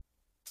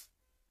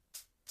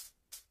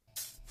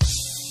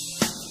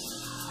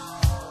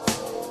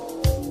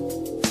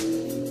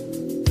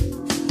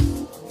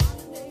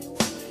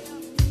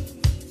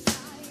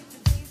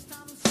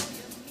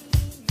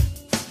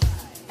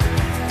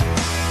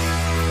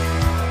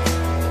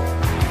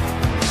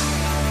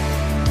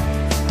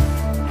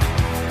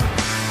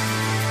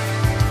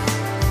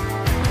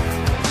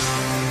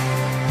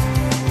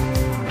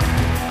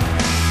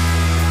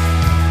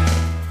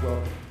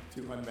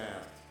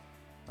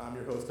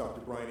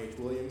H.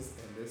 Williams,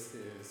 and this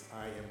is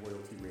I Am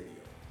Royalty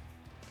Radio.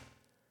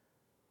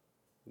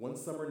 One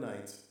summer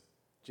night,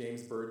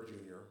 James Byrd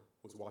Jr.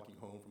 was walking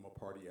home from a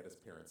party at his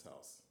parents'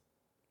 house.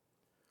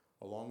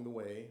 Along the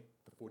way,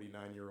 the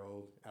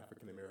 49-year-old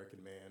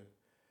African-American man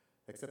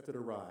accepted a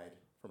ride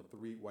from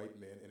three white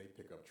men in a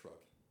pickup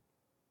truck.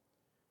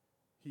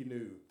 He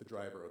knew the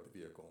driver of the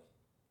vehicle.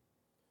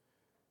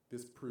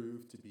 This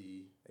proved to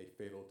be a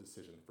fatal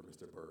decision for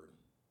Mr. Byrd.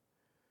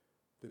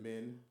 The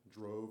men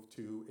drove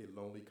to a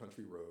lonely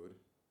country road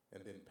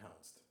and then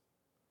pounced.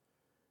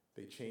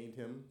 They chained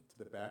him to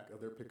the back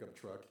of their pickup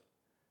truck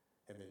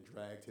and then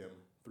dragged him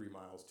 3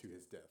 miles to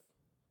his death.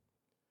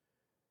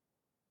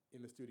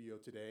 In the studio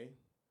today,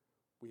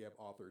 we have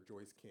author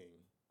Joyce King,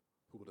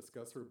 who will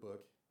discuss her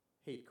book,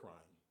 Hate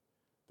Crime,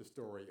 the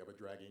story of a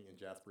dragging in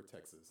Jasper,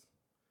 Texas.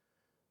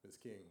 Ms.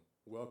 King,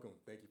 welcome.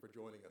 Thank you for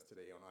joining us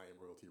today on I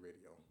Am Royalty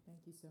Radio.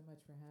 Thank you so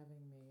much for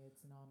having me.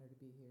 It's an honor to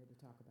be here to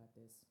talk about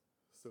this.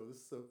 So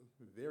this is a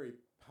very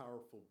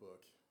powerful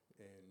book,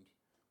 and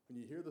when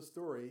you hear the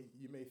story,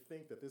 you may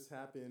think that this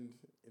happened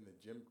in the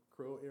Jim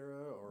Crow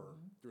era or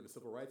during the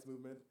Civil Rights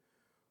Movement,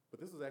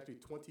 but this was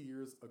actually 20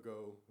 years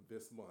ago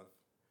this month,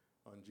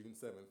 on June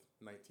 7th,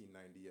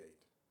 1998.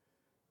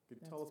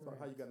 Could you tell us about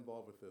how you got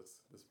involved with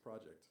this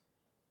project?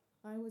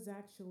 I was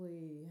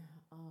actually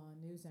a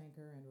news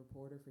anchor and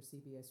reporter for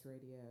CBS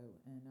Radio,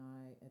 and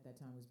I, at that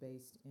time, was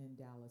based in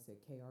Dallas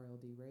at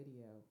KRLD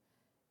Radio.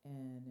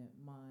 And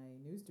my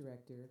news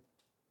director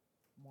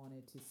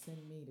wanted to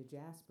send me to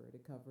Jasper to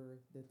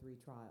cover the 3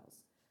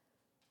 trials.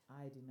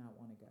 I did not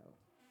want to go.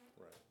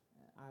 Right.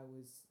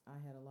 I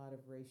had a lot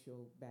of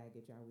racial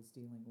baggage I was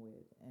dealing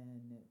with,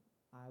 and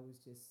I was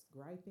just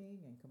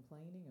griping and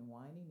complaining and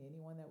whining to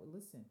anyone that would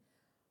listen.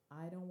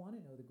 I don't want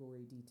to know the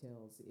gory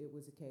details. It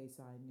was a case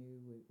I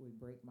knew would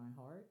break my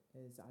heart,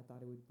 as I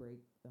thought it would break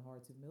the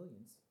hearts of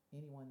millions,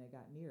 anyone that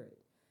got near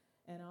it.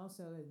 And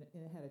also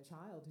had a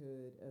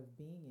childhood of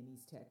being in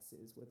East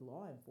Texas with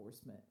law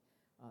enforcement,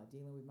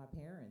 dealing with my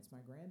parents, my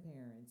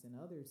grandparents, and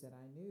others that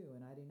I knew,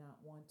 and I did not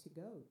want to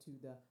go to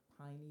the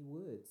piney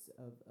woods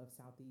of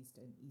Southeast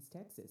and East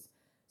Texas.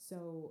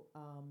 So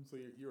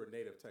you're a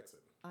native Texan?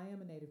 I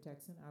am a native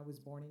Texan. I was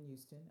born in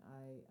Houston.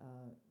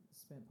 I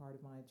spent part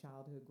of my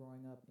childhood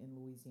growing up in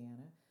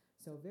Louisiana,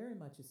 so very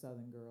much a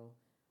Southern girl.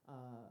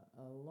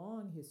 A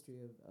long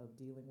history of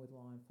dealing with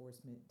law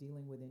enforcement,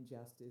 dealing with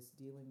injustice,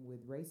 dealing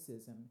with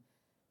racism,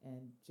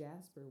 and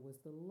Jasper was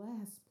the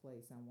last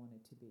place I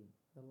wanted to be,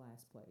 the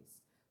last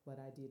place. But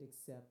I did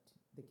accept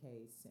the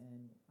case,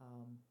 and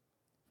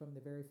from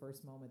the very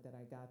first moment that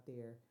I got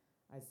there,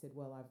 I said,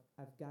 well,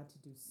 I've got to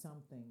do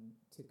something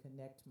to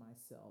connect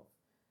myself.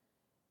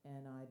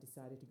 And I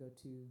decided to go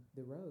to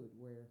the road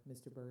where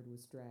Mr. Byrd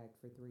was dragged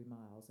for 3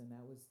 miles, and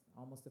that was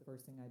almost the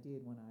first thing I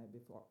did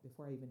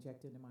before I even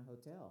checked into my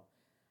hotel.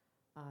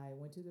 I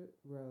went to the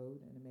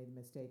road, and I made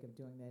the mistake of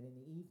doing that in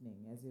the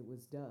evening as it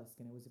was dusk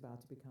and it was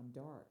about to become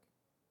dark.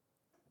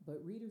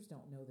 But readers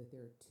don't know that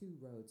there are 2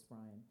 roads,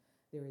 Brian.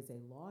 There is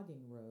a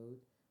logging road,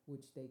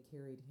 which they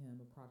carried him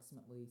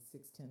approximately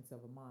 0.6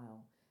 of a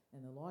mile.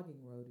 And the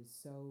logging road is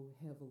so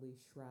heavily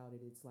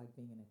shrouded, it's like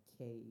being in a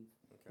cave.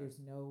 Okay. There's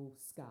no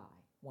sky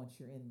once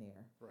you're in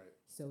there. Right.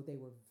 So they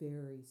were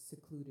very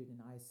secluded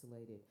and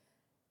isolated.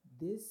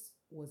 This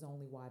was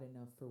only wide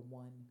enough for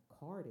 1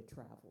 car to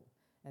travel,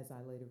 as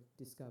I later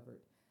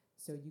discovered.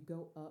 So you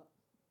go up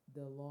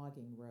the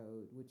logging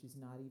road, which is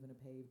not even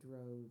a paved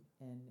road,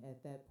 and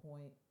at that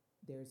point,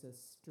 there's a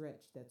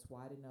stretch that's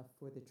wide enough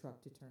for the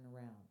truck to turn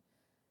around.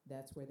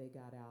 That's where they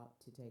got out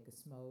to take a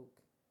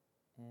smoke,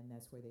 and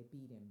that's where they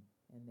beat him,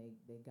 and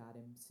they got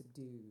him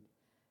subdued.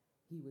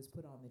 He was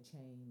put on the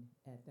chain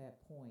at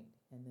that point,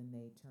 and then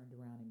they turned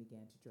around and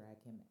began to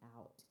drag him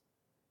out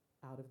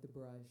of the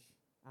brush,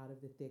 out of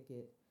the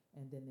thicket,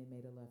 and then they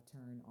made a left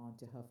turn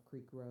onto Huff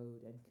Creek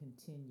Road and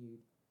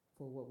continued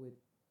for what would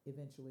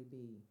eventually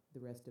be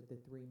the rest of the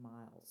 3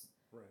 miles.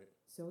 Right.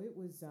 So it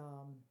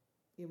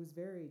was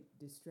very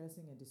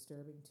distressing and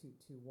disturbing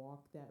to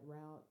walk that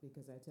route,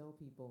 because I tell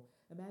people,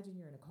 imagine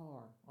you're in a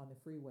car on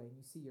the freeway and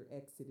you see your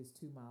exit is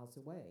 2 miles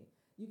away.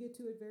 You get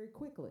to it very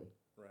quickly.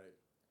 Right.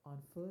 On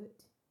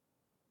foot,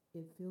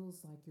 it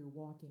feels like you're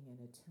walking an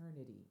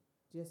eternity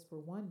just for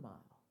 1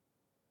 mile.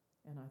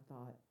 And I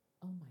thought,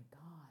 oh my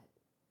God,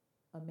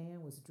 a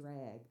man was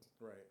dragged.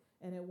 Right.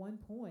 And at one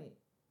point,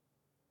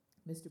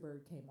 Mr.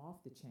 Byrd came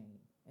off the chain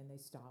and they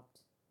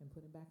stopped and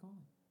put him back on.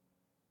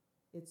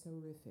 It's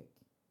horrific.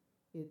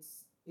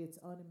 It's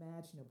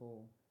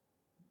unimaginable,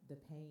 the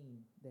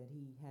pain that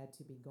he had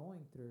to be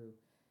going through.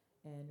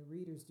 And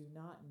readers do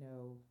not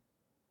know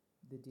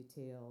the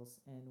details,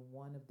 and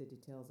one of the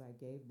details I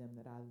gave them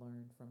that I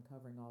learned from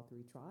covering all 3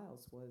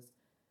 trials was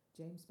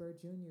James Byrd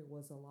Jr.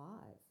 was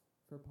alive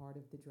for part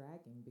of the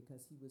dragging,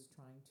 because he was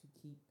trying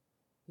to keep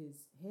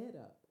his head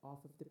up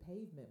off of the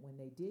pavement when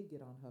they did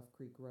get on Huff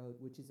Creek Road,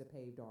 which is a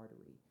paved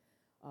artery.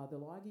 The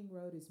logging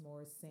road is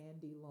more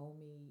sandy,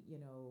 loamy,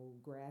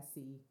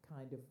 grassy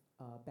kind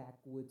of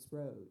backwoods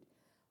road.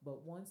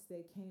 But once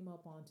they came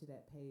up onto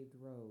that paved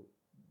road,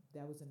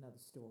 that was another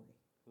story.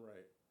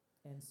 Right.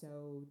 And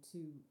so to,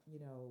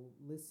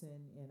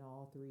 listen in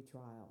all three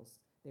trials,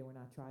 they were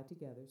not tried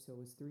together, so it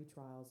was three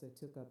trials that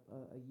took up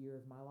a year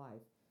of my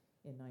life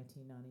in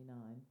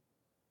 1999.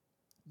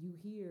 You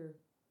hear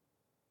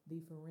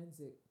the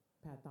forensic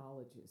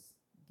pathologist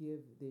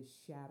give this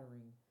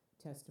shattering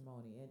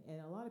testimony.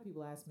 And a lot of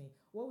people ask me,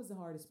 what was the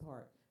hardest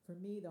part? For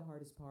me, the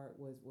hardest part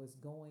was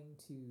going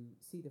to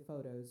see the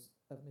photos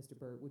of Mr.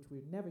 Byrd, which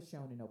were never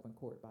shown in open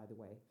court, by the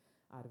way,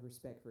 out of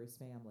respect for his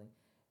family,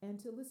 and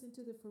to listen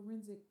to the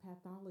forensic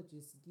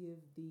pathologist give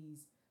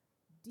these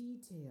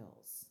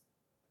details.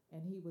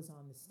 And he was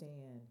on the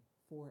stand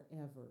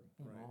forever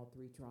in Right. all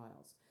three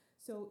trials.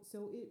 So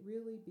it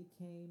really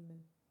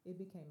became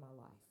my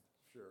life.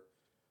 Sure.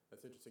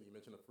 That's interesting. You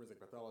mentioned a forensic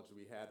pathologist.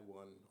 We had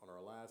one on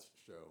our last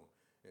show,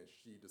 and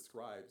she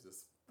describes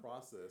this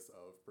process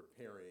of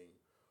preparing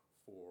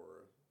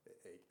for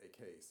a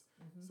case.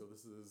 Mm-hmm. So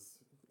this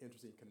is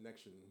interesting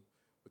connection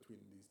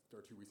between these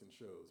our two recent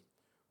shows.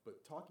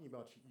 But talking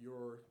about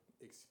your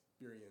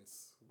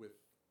experience with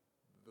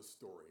the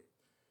story,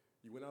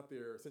 you went out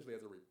there essentially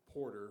as a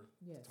reporter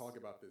Yes. to talk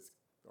about this,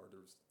 or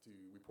to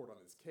report on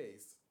this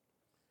case.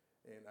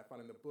 And I found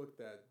in the book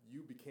that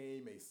you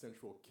became a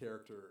central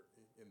character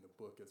in the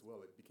book as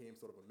well. It became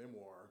sort of a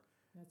memoir.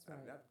 That's right.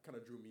 And that kind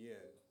of drew me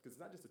in because it's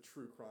not just a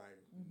true crime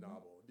Mhm.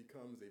 novel. It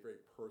becomes a very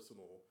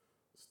personal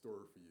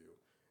story for you.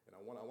 And I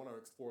want to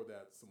explore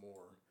that some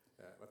more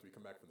after we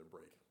come back from the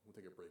break. We'll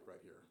take a break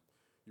right here.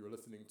 You are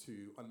listening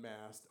to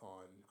Unmasked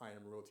on I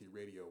Am Royalty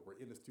Radio. We're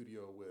in the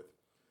studio with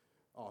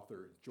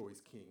author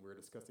Joyce King. We're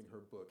discussing her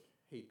book,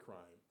 Hate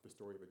Crime, the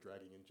story of a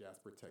dragging in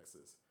Jasper,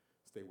 Texas.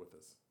 Stay with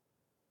us.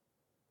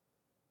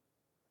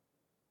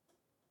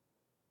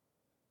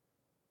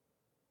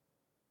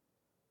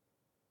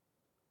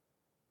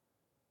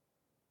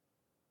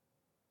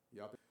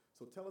 Yeah.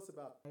 So tell us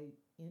about. I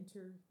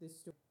enter this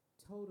story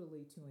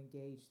totally to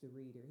engage the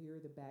reader. Here are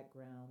the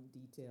background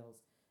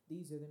details.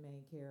 These are the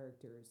main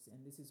characters,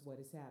 and this is what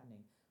is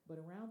happening. But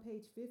around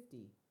page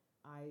 50,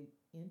 I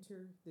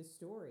enter the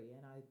story,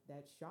 and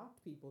that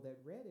shocked people that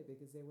read it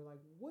because they were like,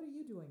 "What are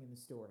you doing in the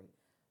story?"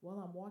 Well,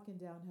 I'm walking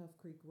down Huff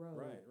Creek Road.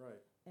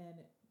 Right.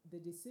 And the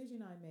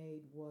decision I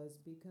made was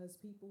because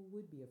people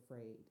would be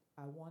afraid.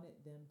 I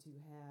wanted them to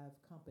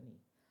have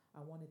company.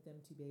 I wanted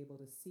them to be able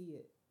to see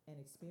it and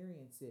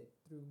experience it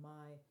through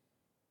my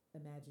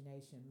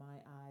imagination,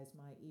 my eyes,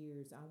 my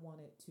ears. I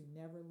wanted to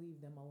never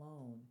leave them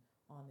alone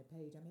on the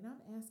page. I mean,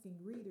 I'm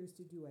asking readers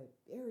to do a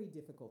very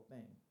difficult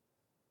thing.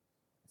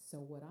 So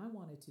what I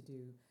wanted to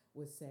do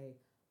was say,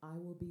 I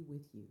will be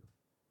with you.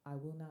 I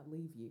will not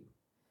leave you.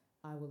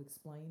 I will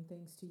explain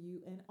things to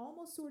you and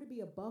almost sort of be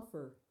a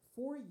buffer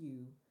for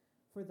you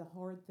for the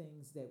hard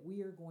things that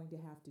we are going to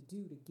have to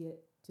do to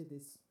get to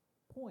this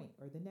point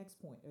or the next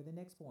point or the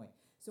next point.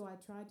 So I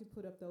tried to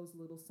put up those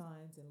little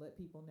signs and let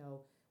people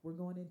know we're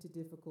going into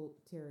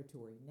difficult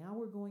territory. Now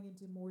we're going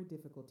into more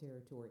difficult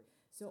territory.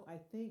 So I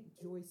think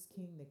Joyce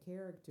King, the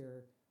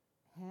character,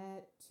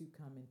 had to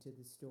come into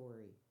the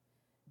story.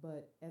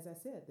 But as I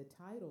said, the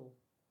title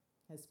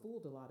has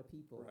fooled a lot of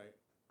people. Right.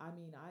 I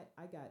mean,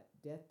 I got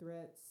death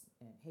threats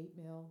and hate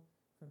mail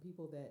from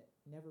people that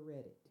never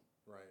read it.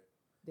 Right.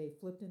 They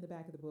flipped in the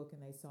back of the book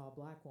and they saw a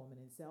black woman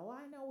and said, "Oh,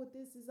 I know what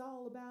this is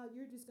all about.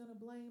 You're just going to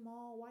blame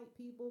all white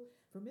people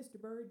for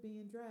Mr. Byrd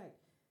being dragged."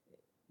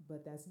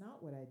 But that's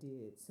not what I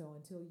did. So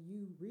until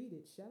you read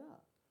it, shut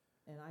up.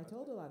 And I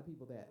told a lot of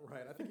people that.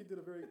 Right. I think you did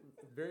a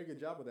very good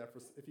job of that.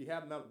 If you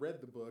have not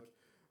read the book,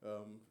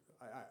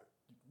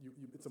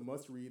 it's a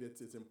must read.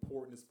 It's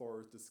important as far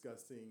as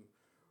discussing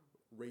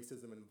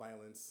racism and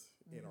violence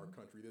in our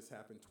country. This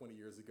happened 20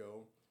 years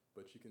ago,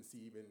 but you can see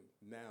even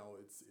now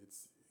it's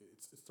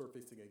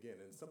surfacing again,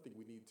 and something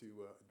we need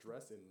to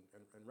address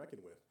and reckon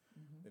with.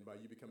 And by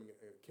you becoming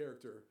a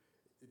character,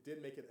 it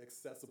did make it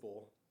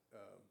accessible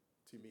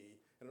to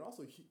me, and it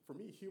also for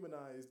me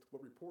humanized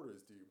what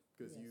reporters do,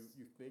 because Yes.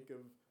 you think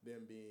of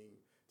them being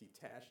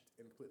detached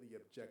and completely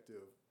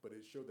objective, but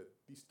it showed that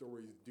these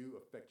stories do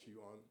affect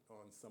you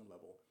on some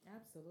level.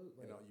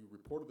 Absolutely. You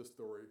reported the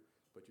story,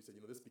 but you said,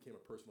 this became a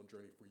personal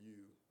journey for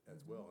you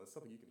as well. And it's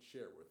something you can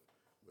share with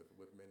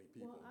many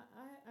people. Well,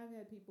 I've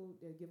had people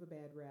give a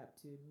bad rap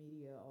to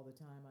media all the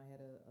time. I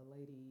had a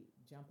lady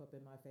jump up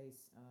in my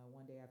face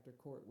one day after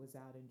court was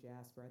out in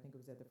Jasper. I think it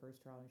was at the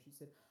first trial. And she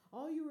said,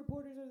 "All you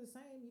reporters are the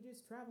same. You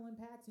just travel in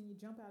packs and you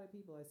jump out at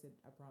people." I said,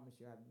 "I promise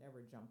you, I've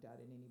never jumped out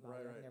at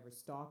anybody. Right. I've never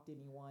stalked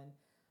anyone.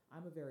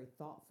 I'm a very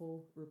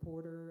thoughtful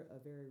reporter, a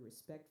very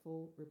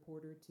respectful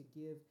reporter, to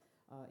give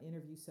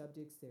interview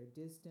subjects their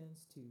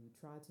distance, to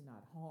try to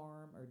not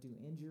harm or do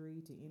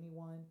injury to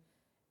anyone."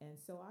 And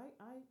so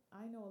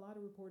I know a lot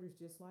of reporters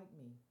just like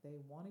me. They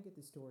want to get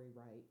the story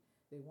right.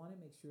 They want to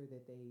make sure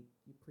that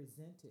you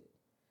present it.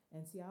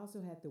 And see, I also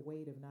had the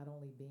weight of not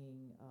only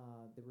being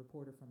the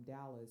reporter from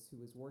Dallas who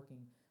was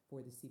working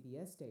for the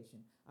CBS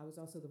station, I was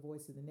also the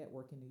voice of the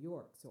network in New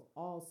York. So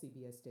all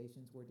CBS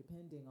stations were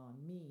depending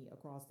on me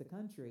across the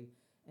country.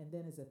 And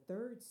then as a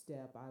third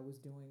step, I was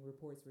doing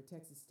reports for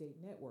Texas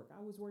State Network. I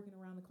was working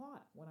around the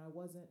clock when I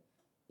wasn't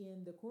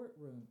in the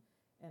courtroom.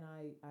 And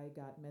I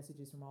got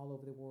messages from all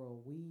over the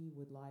world. We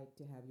would like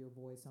to have your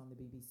voice on the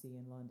BBC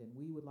in London.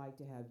 We would like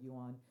to have you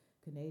on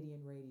Canadian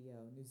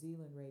radio, New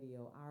Zealand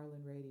radio,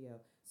 Ireland radio.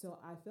 So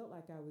I felt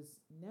like I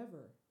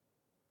never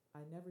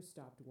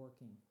stopped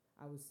working.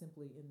 I was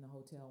simply in the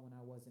hotel when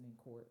I wasn't in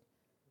court.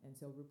 And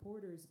so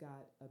reporters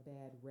got a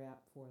bad rap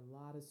for a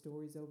lot of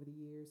stories over the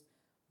years,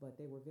 but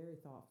they were very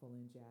thoughtful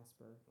in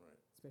Jasper, Right.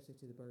 especially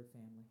to the Bird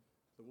family.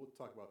 So we'll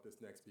talk about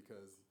this next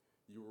because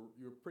you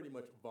were pretty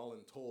much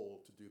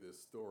voluntold to do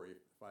this story.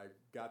 If I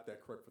got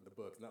that correct from the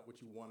books, not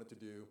what you wanted to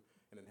do,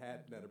 and it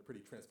had been at a pretty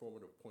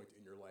transformative point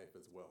in your life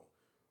as well.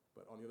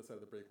 But on the other side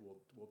of the break,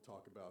 we'll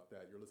talk about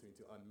that. You're listening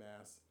to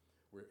Unmasked.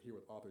 We're here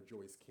with author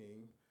Joyce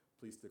King.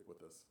 Please stick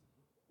with us.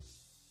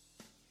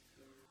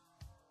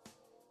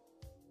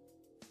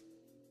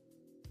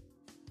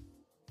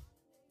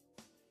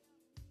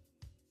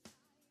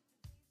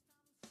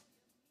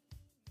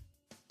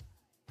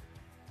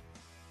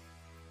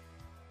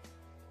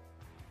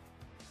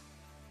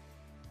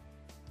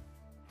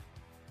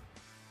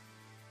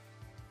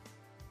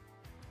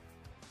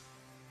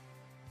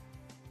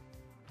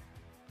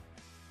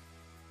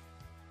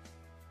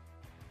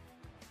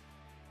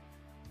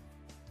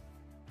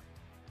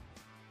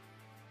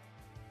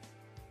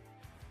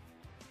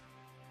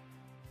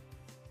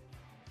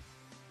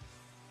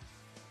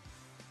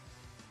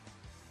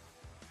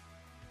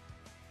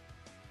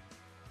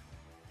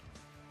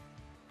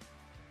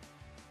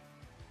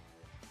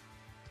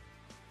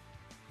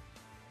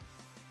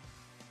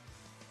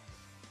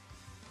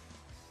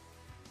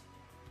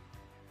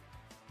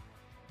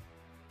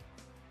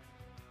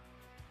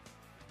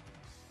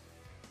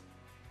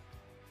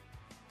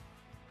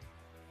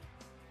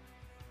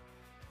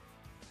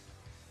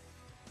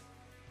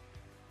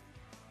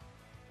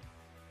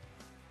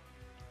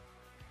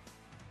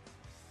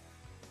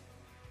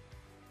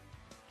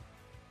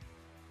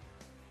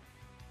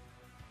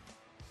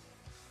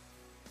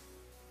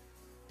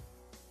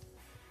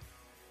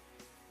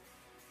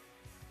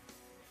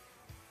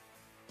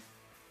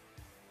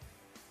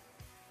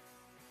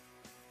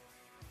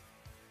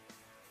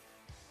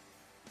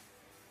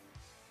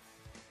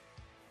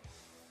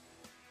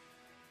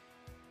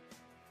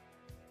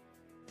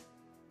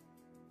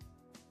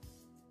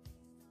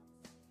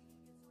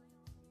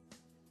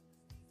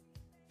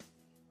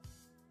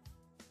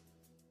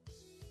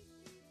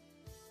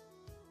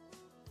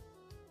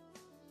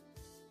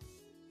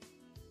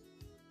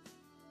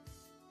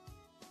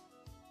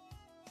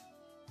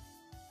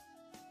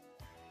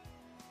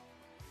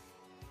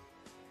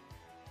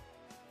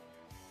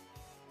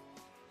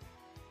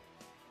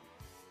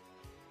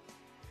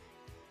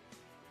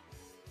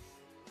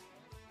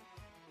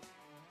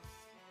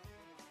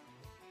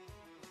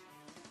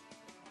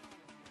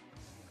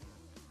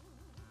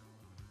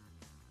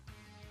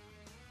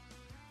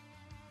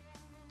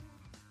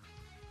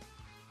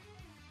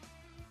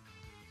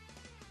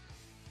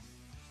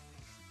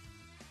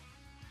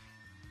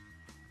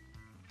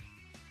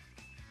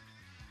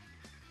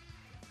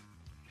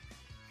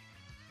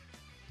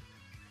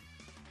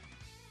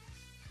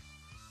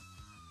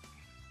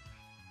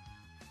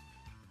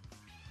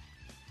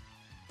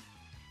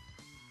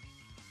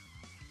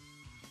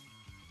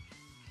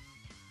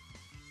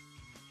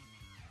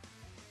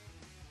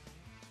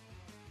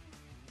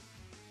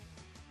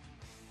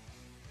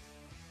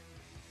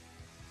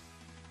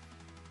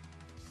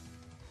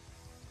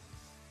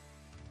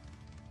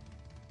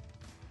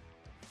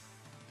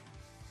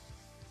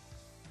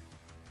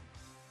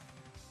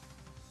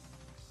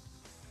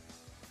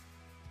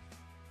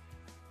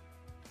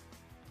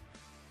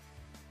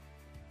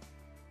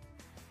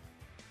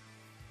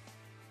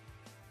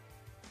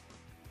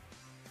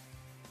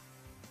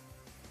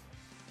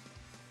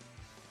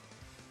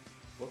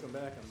 Welcome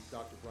back. I'm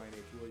Dr. Brian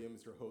H.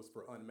 Williams, your host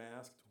for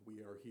Unmasked. We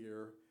are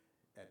here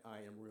at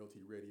I Am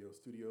Royalty Radio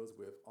Studios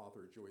with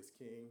author Joyce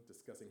King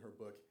discussing her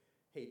book,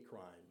 Hate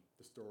Crime,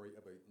 the story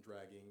of a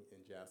dragging in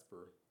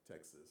Jasper,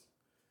 Texas.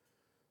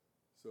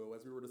 So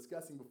as we were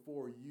discussing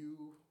before,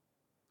 you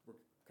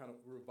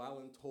were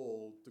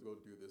voluntold to go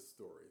do this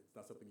story. It's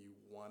not something you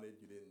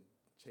wanted, you didn't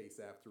chase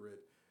after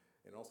it.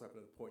 And also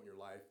happened at a point in your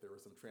life, there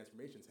were some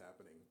transformations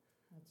happening.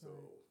 That's So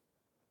right.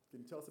 can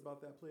you tell us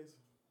about that, please?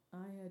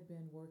 I had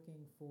been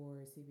working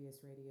for CBS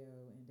Radio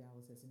in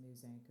Dallas as a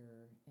news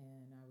anchor,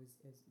 and I was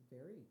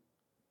very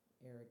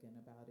arrogant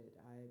about it.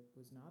 I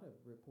was not a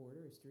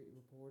reporter, a street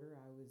reporter.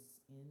 I was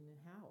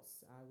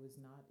in-house. I was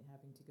not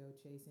having to go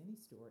chase any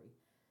story,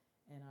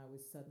 and I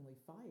was suddenly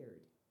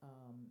fired.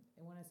 And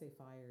when I say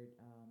fired,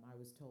 I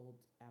was told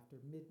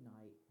after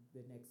midnight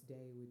the next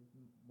day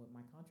when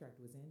my contract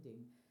was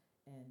ending,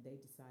 and they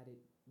decided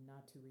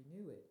not to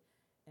renew it.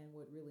 And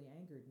what really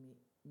angered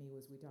me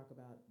was we talk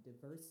about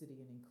diversity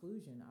and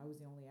inclusion. I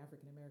was the only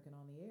African American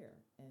on the air,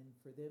 and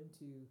for them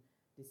to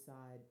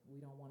decide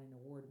we don't want an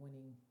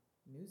award-winning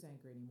news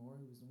anchor anymore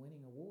who was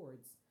winning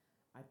awards,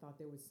 I thought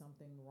there was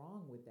something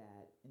wrong with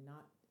that. And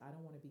I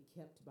don't want to be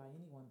kept by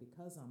anyone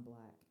because I'm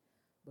black.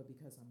 but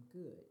because I'm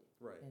good.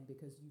 Right. And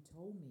because you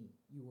told me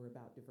you were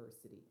about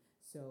diversity.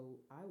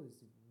 So I was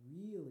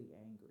really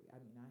angry.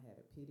 I mean, I had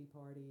a pity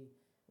party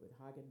with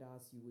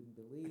Haagen-Dazs you wouldn't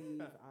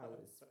believe.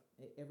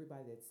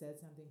 Everybody that said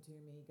something to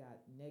me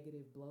got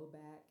negative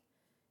blowback,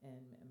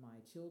 and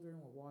my children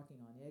were walking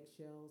on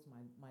eggshells.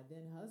 My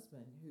then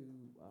husband,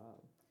 who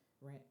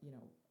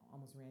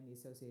almost ran the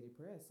Associated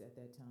Press at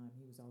that time,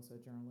 he was also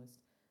a journalist.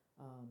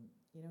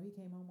 He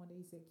came home one day,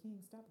 he said,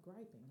 "King, stop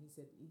griping." He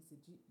said,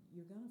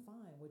 "You're going to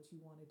find what you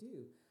want to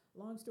do."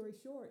 Long story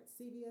short,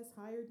 CBS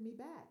hired me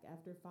back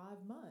after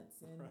 5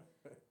 months and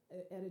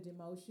at a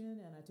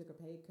demotion, and I took a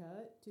pay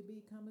cut to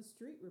become a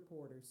street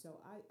reporter.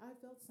 So I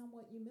felt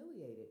somewhat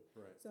humiliated.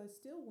 Right. So I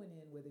still went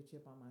in with a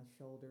chip on my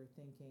shoulder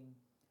thinking,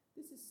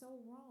 this is so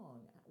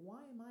wrong.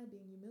 Why am I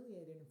being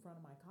humiliated in front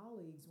of my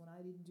colleagues when I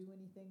didn't do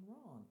anything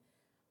wrong?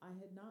 I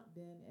had not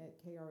been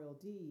at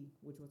KRLD,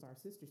 which was our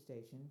sister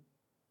station,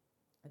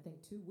 I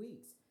think 2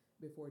 weeks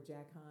before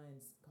Jack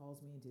Hines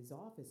calls me into his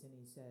office and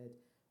he said,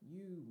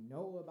 "You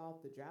know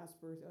about the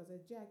Jasper." I was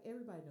like, "Jack,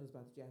 everybody knows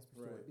about the Jasper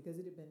story," Right. because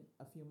it had been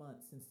a few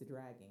months since the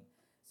dragging.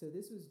 So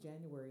this was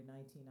January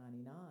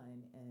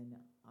 1999, and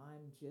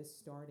I'm just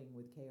starting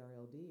with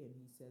KRLD, and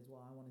he says,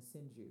 "Well, I want to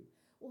send you."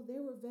 Well,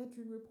 there were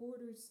veteran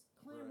reporters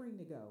clamoring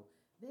to go.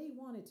 They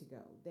wanted to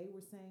go. They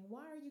were saying,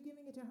 "Why are you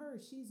giving it to her?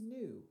 She's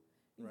new."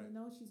 He said,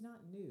 "No, she's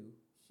not new.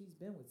 She's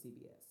been with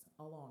CBS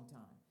a long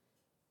time."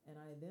 And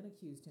I then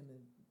accused him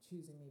of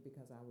choosing me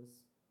because I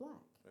was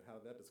black. And how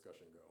did that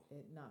discussion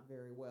go? Not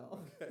very well.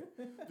 Okay.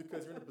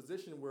 Because you're in a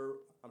position where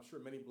I'm sure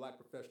many black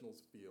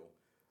professionals feel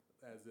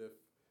as if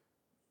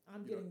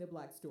I'm getting the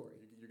black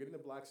story. you're getting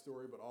the black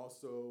story, but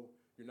also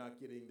you're not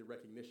getting the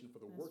recognition for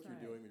the That's work you're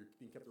right. doing. You're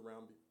being kept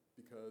around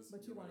because.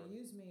 But you want to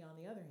use me on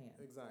the other hand.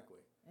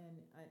 Exactly.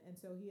 And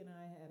so he and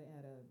I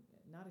had a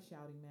not a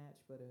shouting match,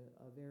 but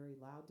a very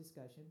loud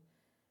discussion.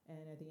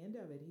 And at the end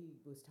of it,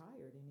 he was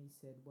tired, and he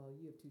said, "Well,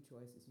 you have two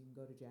choices. You can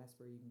go to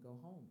Jasper, or you can go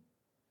home."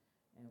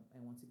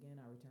 And once again,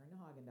 I returned to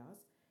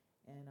Haagen-Dazs,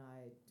 and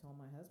I told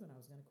my husband I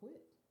was going to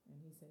quit.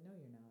 And he said, "No,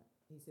 you're not."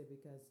 He said,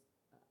 "Because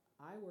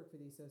I work for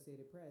the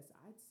Associated Press,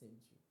 I'd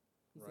send you."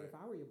 He said, "If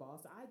I were your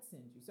boss, I'd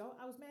send you." So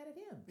I was mad at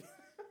him.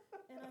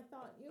 And I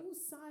thought,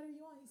 whose side are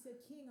you on? He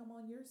said, "King, I'm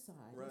on your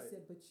side." Right. He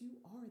said, "But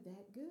you are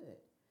that good."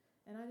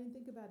 And I didn't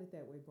think about it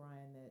that way,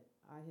 Brian, that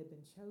I had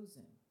been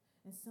chosen.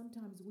 And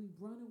sometimes we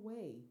run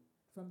away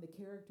from the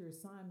character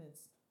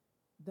assignments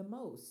the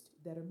most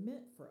that are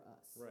meant for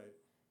us. Right.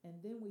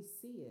 And then we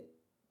see it.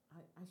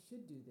 I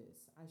should do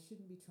this. I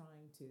shouldn't be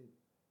trying to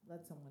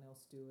let someone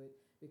else do it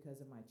because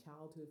of my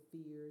childhood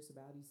fears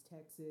about East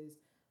Texas.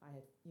 I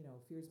had,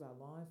 fears about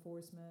law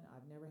enforcement.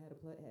 I've never had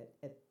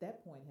at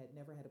that point had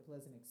never had a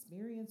pleasant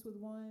experience with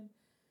one.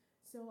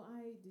 So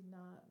I did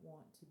not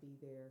want to be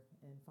there.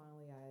 And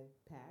finally I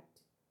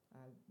packed.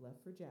 I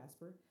left for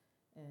Jasper,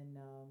 and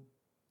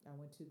I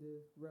went to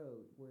the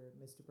road where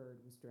Mr.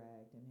 Byrd was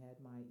dragged and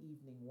had my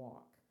evening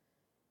walk.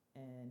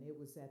 And it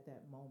was at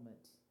that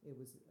moment, it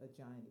was a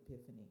giant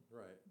epiphany.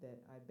 Right.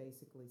 That I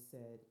basically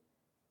said,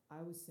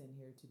 I was sent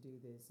here to do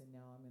this, and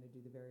now I'm going to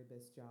do the very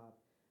best job,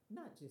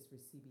 not just for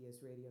CBS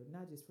Radio,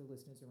 not just for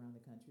listeners around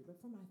the country, but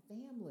for my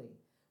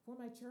family, for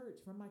my church,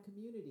 for my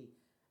community.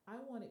 I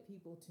wanted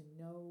people to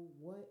know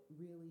what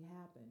really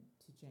happened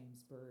to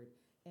James Byrd,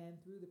 and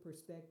through the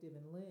perspective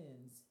and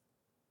lens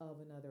of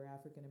another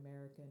African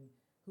American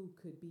who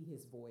could be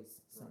his voice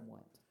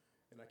somewhat.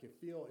 Right. And I can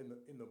feel in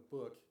the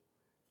book,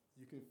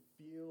 you can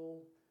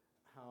feel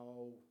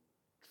how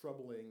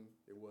troubling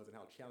it was and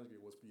how challenging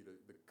it was for you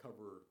to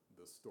cover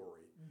the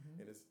story.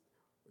 Mm-hmm. And it's,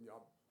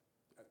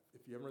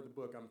 if you haven't read the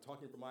book, I'm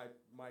talking from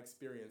my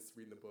experience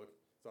reading the book,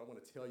 so I want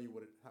to tell you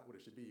what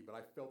it should be. But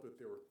I felt that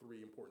there were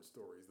three important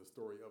stories: the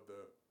story of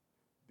the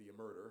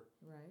murder.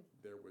 Right.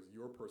 There was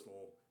your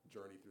personal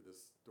journey through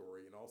this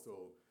story, and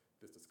also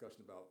this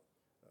discussion about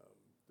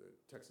the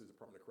Texas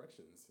Department of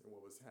Corrections and what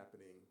was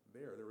happening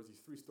there. There was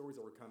these three stories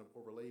that were kind of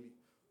overlaid,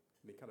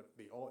 and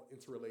they all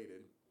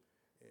interrelated,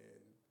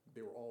 and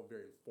they were all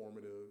very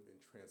informative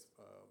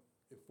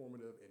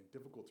and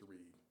difficult to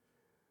read,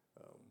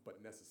 but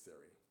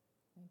necessary.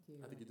 Thank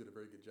you. I think you did a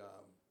very good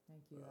job.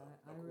 Thank you.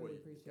 I really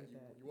appreciate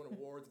that. You won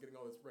awards, getting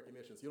all this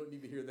recognition, so you don't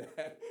need to hear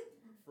that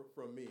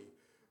from me.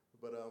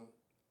 But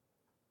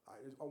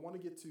I want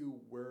to get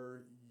to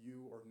where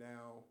you are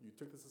now. You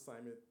took this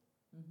assignment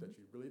that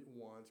you really didn't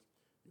want.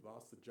 You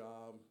lost the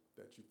job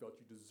that you felt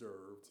you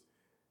deserved,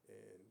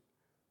 and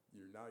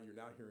you're now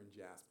here in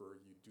Jasper.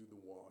 You do the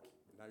walk,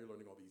 and now you're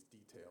learning all these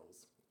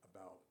details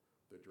about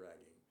the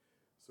dragging.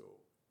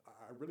 So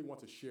I really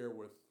want to share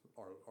with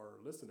our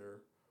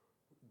listener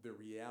the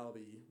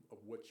reality of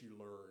what you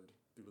learned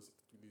through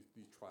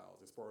these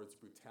trials, as far as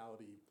the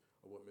brutality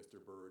of what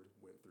Mr. Byrd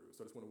went through.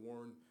 So I just want to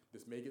warn,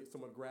 this may get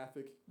somewhat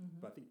graphic,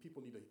 but I think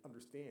people need to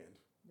understand.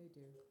 They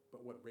do.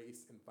 But what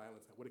race and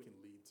violence, what it can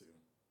lead to.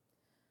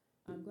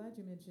 I'm glad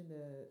you mentioned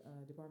the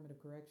Department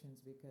of Corrections,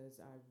 because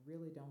I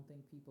really don't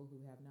think people who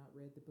have not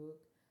read the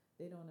book,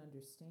 they don't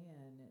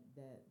understand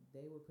that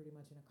they were pretty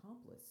much an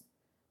accomplice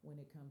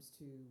when it comes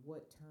to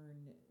what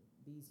turned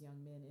these young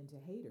men into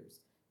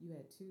haters. you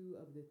had two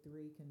of the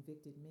three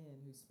convicted men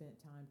who spent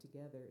time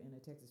together in a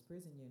Texas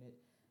prison unit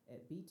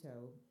at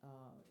Beto,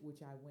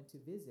 which I went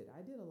to visit.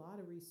 I did a lot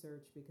of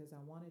research because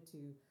I wanted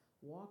to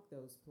walk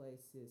those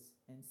places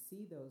and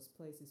see those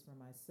places for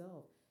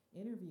myself,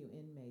 interview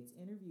inmates,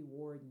 interview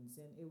wardens,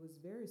 and it was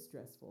very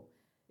stressful.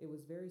 It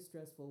was very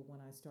stressful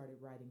when I started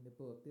writing the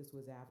book. This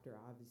was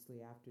obviously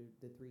after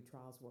the three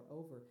trials were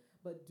over.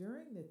 But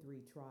during the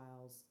three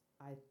trials,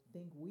 I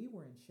think we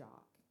were in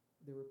shock.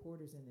 The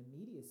reporters in the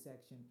media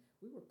section,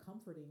 we were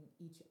comforting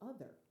each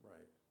other.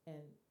 Right.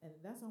 And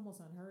that's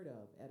almost unheard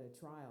of at a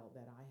trial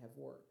that I have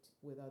worked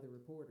with other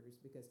reporters,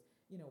 because,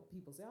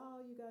 people say,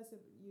 oh, you guys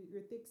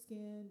you're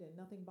thick-skinned and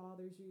nothing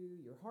bothers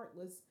you, you're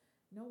heartless.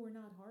 No, we're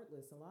not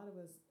heartless. A lot of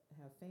us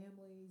have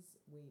families.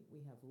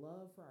 We have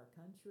love for our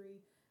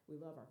country.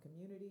 We love our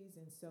communities.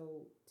 And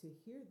so to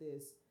hear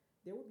this,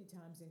 there would be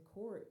times in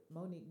court,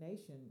 Monique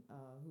Nation,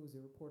 who was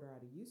a reporter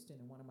out of Houston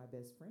and one of my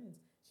best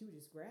friends, she would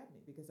just grab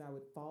me because I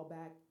would fall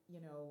back,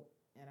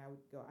 and I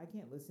would go, I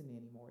can't listen to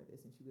any more of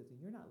this. And she would say,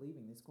 you're not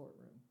leaving this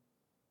courtroom.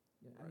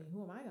 Right. I mean,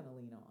 who am I going to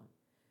lean on?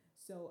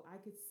 So I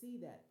could see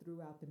that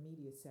throughout the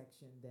media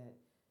section that,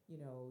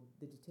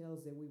 the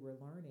details that we were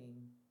learning,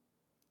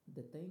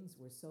 the things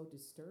were so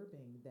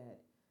disturbing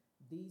that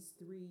these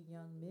three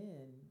young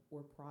men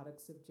were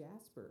products of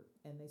Jasper.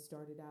 And they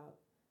started out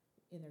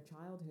in their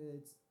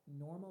childhoods,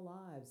 normal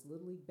lives,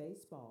 Little League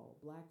baseball,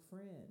 black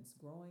friends,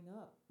 growing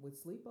up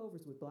with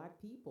sleepovers with black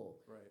people.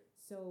 Right.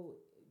 So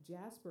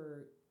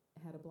Jasper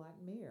had a black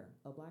mayor,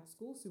 a black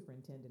school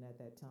superintendent at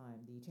that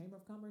time. The Chamber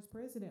of Commerce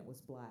president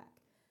was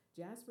black.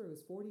 Jasper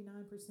was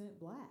 49%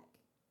 black.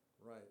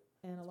 Right.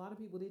 And a lot of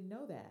people didn't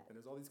know that. And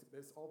there's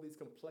all these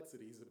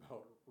complexities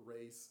about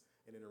race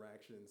and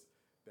interactions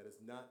that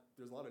is not,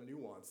 there's a lot of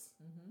nuance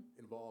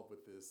involved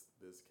with this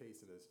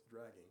case and this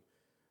dragging.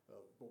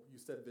 But you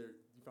said there,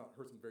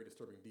 heard some very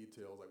disturbing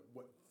details.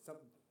 Like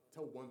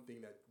tell one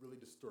thing that really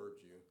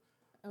disturbed you.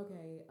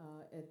 Okay,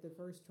 at the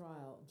first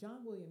trial,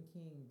 John William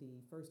King,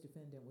 the first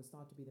defendant, was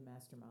thought to be the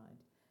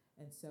mastermind.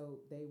 And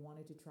so they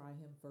wanted to try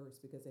him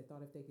first because they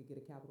thought if they could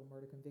get a capital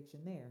murder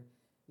conviction there,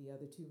 the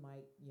other two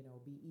might,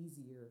 be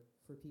easier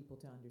for people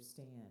to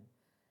understand.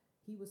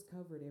 He was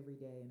covered every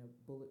day in a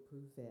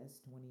bulletproof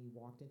vest when he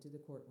walked into the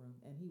courtroom,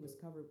 and he was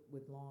covered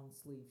with long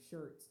sleeve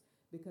shirts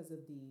because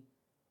of the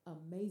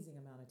amazing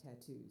amount of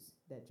tattoos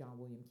that John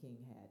William King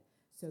had.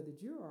 So the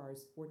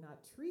jurors were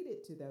not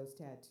treated to those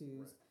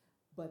tattoos,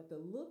 right, but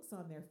the looks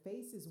on their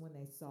faces when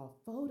they saw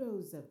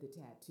photos of the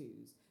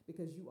tattoos,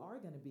 because you are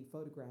going to be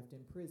photographed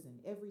in prison.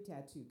 Every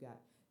tattoo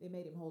they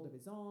made him hold up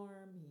his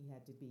arm. He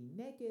had to be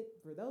naked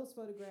for those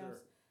photographs.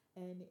 Sure.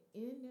 And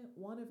in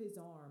one of his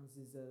arms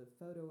is a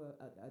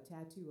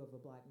tattoo of a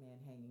black man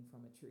hanging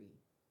from a tree.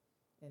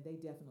 And they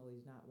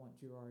definitely did not want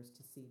jurors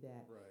to see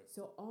that. Right.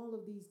 So all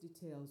of these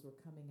details were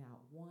coming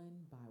out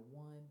one by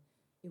one.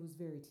 It was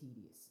very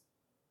tedious.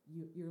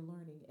 You're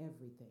learning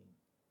everything.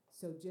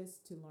 So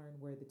just to learn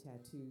where the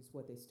tattoos,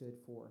 what they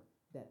stood for,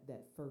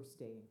 that first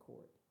day in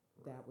court,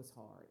 right, that was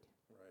hard.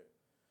 Right.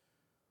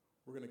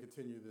 We're going to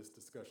continue this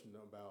discussion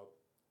about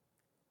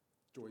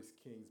Joyce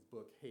King's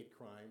book, Hate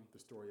Crime, The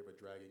Story of a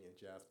Dragging in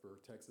Jasper,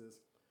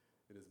 Texas.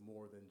 It is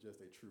more than just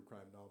a true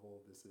crime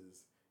novel. This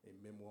is a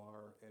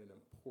memoir and an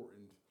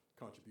important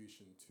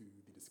contribution to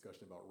the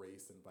discussion about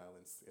race and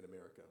violence in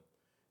America.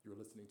 You're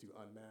listening to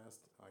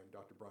Unmasked. I'm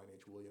Dr. Brian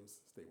H.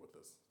 Williams. Stay with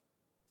us.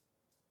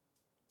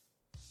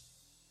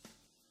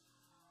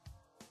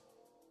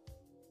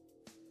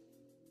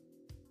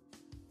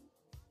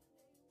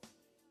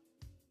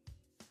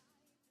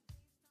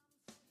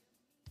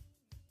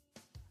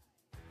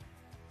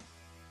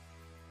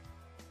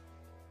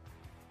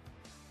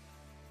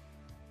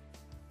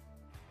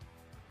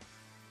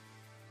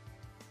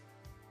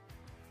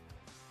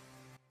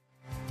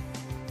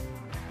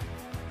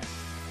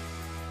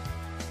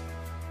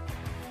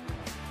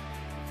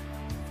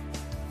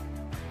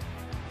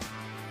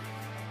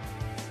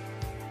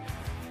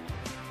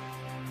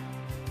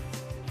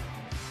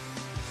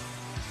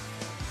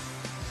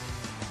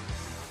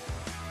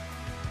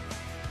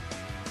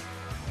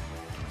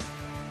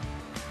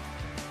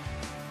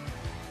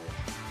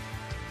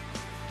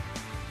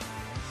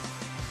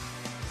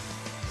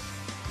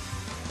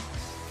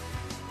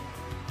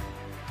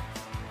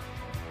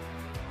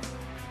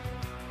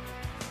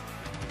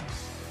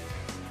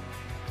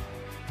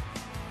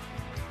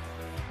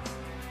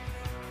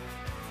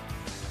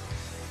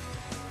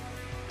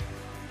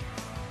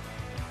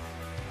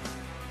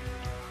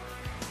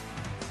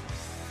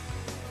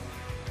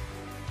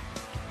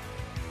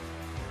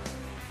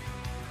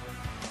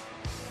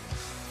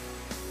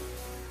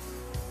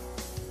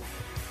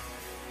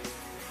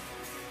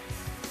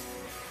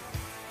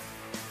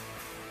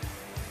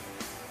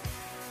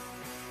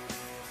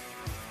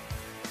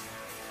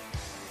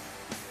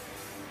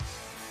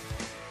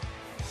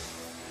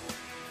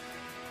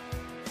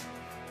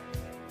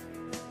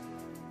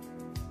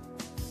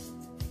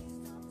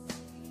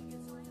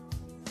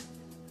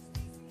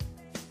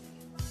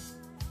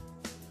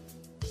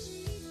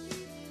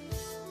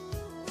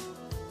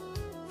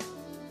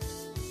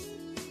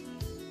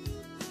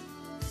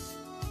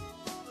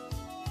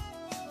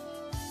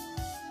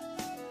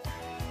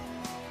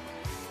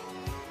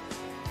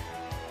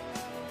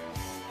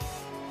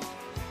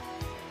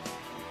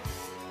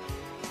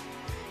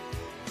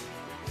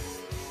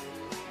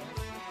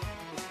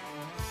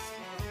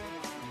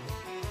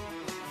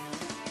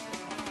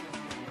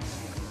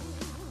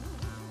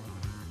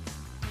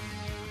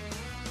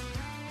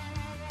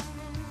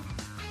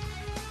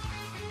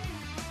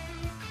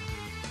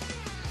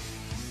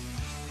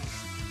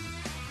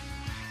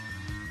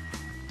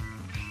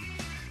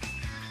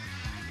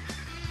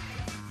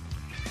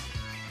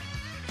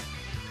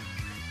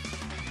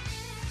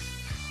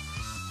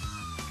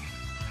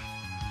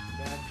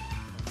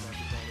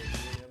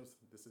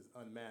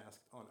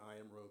 Unmasked on I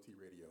Am Royalty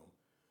Radio.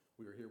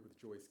 We are here with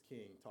Joyce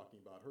King talking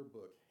about her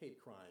book, Hate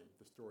Crime,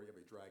 The Story of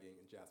a Dragging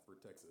in Jasper,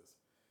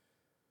 Texas.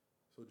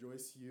 So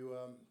Joyce, you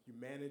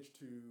managed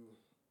to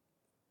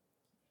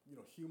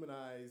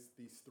humanize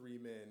these three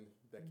men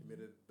that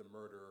committed the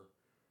murder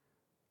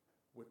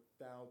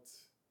without,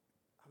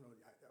 I don't know,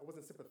 I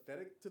wasn't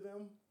sympathetic to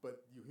them,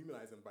 but you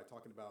humanize them by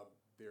talking about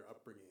their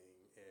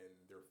upbringing and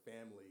their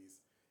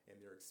families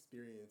and their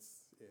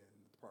experience in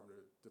the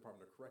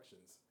Department of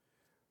Corrections,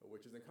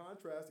 which is in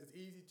contrast. It's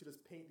easy to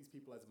just paint these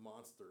people as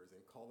monsters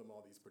and call them all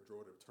these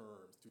pejorative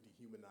terms to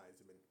dehumanize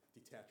them and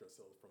detach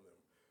ourselves from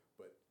them.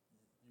 But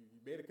you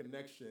made a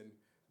connection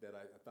that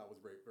I thought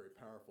was very, very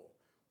powerful.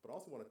 But I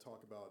also want to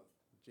talk about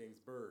James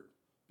Byrd,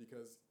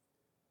 because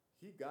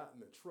he got in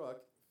the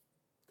truck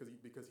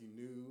because he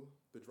knew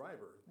the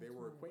driver. They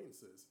were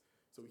acquaintances.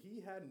 So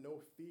he had no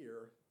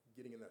fear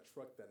getting in that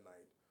truck that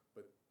night.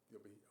 But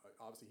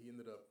obviously he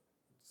ended up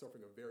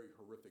suffering a very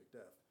horrific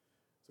death.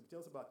 So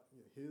tell us about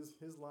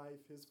his life,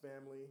 his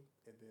family,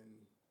 and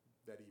then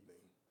that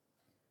evening.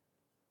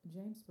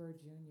 James Byrd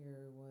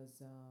Jr. was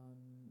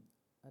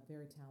a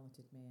very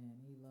talented man.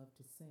 He loved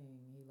to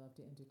sing. He loved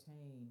to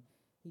entertain.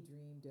 He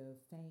dreamed of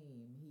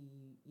fame.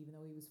 Even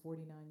though he was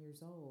 49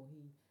 years old,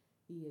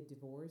 he had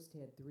divorced,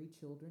 had 3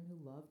 children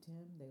who loved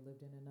him. They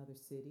lived in another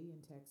city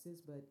in Texas,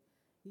 but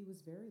he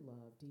was very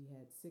loved. He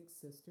had 6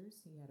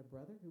 sisters. He had a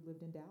brother who lived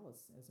in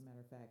Dallas, as a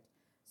matter of fact.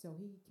 So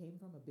he came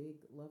from a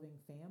big,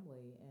 loving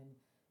family, and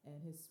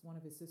one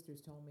of his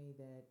sisters told me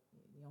that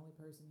the only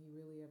person he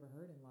really ever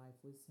hurt in life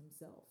was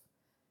himself.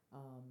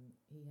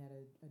 He had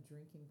a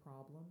drinking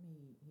problem.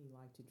 He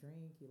liked to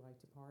drink. He liked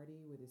to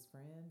party with his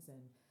friends,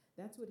 and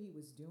that's what he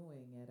was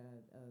doing at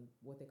a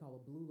what they call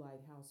a blue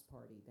light house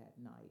party that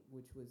night,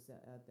 which was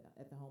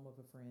at the home of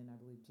a friend. I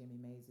believe Jimmy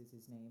Mays is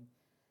his name.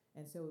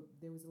 And so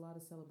there was a lot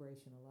of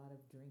celebration, a lot of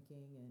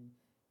drinking, and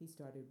he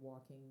started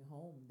walking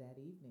home that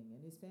evening.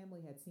 And his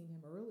family had seen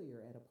him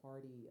earlier at a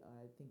party.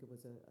 I think it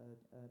was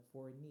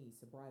for a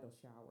niece, a bridal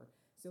shower.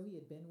 So he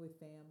had been with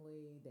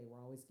family. They were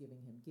always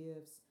giving him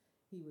gifts.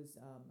 He was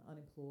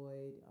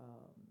unemployed.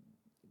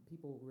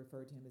 People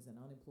referred to him as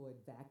an unemployed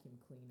vacuum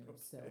cleaner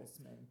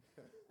salesman.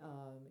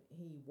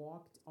 He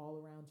walked all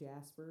around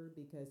Jasper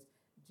because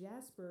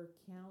Jasper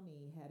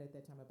County had at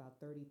that time about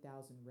 30,000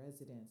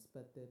 residents,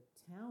 but the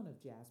town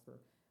of Jasper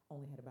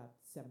only had about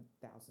 7,000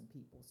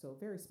 people, so a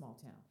very small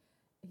town.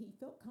 He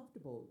felt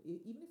comfortable.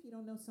 Even if you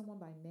don't know someone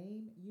by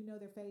name, you know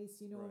their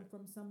face, you know them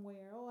from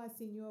somewhere. Oh, I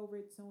seen you over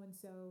at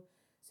so-and-so.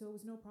 So it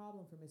was no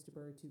problem for Mr.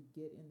 Byrd to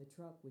get in the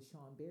truck with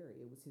Sean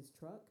Berry. It was his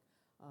truck.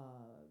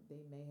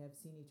 They may have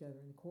seen each other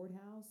in the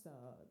courthouse.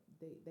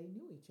 They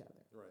knew each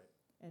other. Right.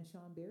 And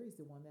Sean Berry's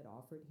the one that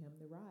offered him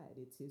the ride.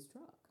 It's his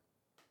truck.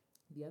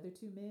 The other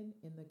 2 men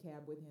in the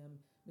cab with him,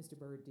 Mr.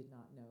 Byrd did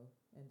not know,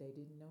 and they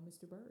didn't know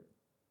Mr. Byrd.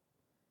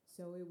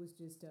 So it was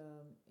just,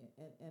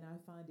 and I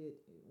find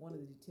it, one of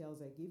the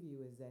details I give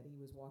you is that he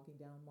was walking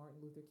down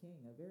Martin Luther King,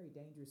 a very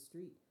dangerous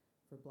street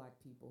for Black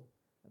people,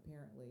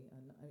 apparently.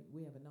 And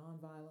we have a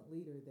nonviolent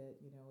leader that,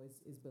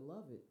 is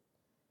beloved.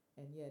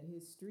 And yet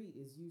his street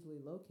is usually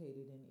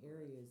located in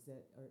areas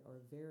that are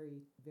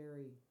very,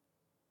 very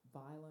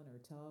violent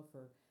or tough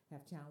or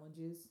have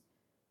challenges.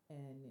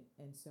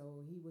 And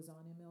so he was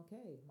on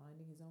MLK,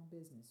 minding his own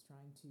business,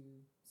 trying to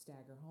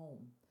stagger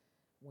home.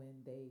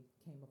 When they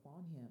came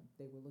upon him,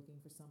 they were looking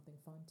for something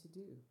fun to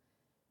do.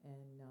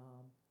 And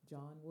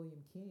John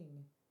William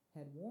King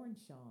had warned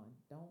Sean,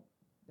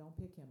 don't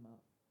pick him up.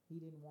 He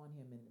didn't want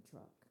him in the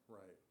truck.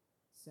 Right.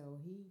 So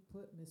he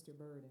put Mr.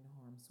 Byrd in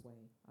harm's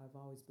way. I've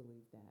always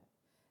believed that.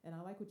 And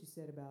I like what you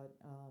said about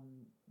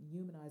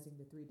humanizing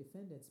the 3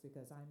 defendants,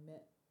 because I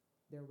met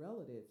their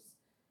relatives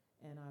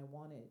and I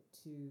wanted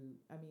to,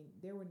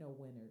 there were no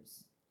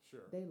winners.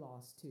 Sure. They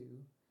lost too,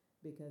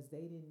 because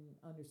they didn't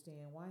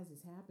understand, why is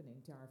this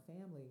happening to our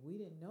family? We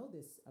didn't know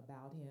this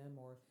about him,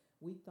 or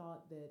we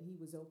thought that he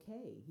was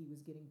okay. He was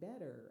getting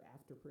better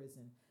after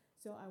prison.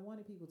 So I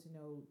wanted people to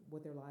know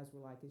what their lives were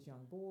like as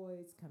young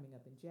boys coming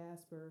up in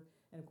Jasper.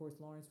 And of course,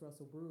 Lawrence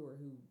Russell Brewer,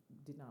 who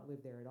did not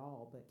live there at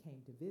all but came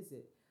to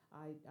visit,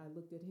 I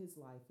looked at his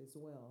life as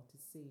well to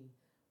see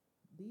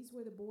these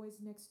were the boys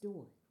next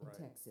door in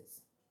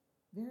Texas,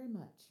 very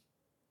much.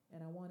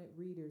 And I wanted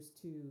readers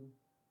to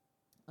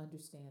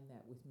understand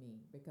that with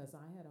me, because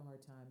I had a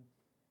hard time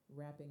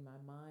wrapping my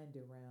mind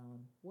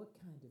around what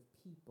kind of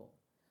people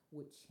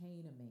would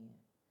chain a man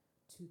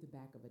to the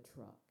back of a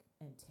truck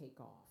and take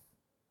off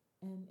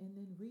and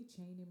then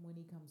rechain him when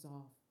he comes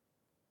off.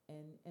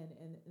 And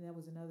that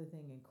was another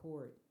thing in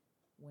court.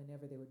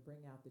 Whenever they would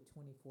bring out the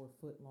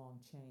 24-foot long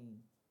chain,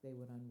 they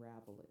would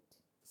unravel it.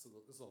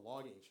 This is a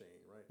logging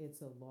chain, right?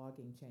 It's a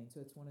logging chain. So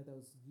it's one of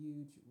those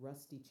huge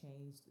rusty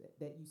chains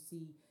that you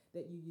see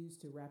that you use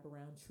to wrap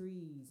around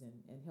trees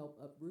and help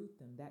uproot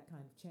them, that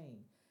kind of chain.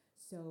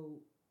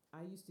 So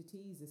I used to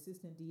tease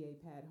Assistant DA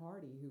Pat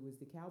Hardy, who was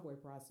the cowboy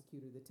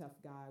prosecutor, the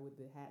tough guy with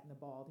the hat and the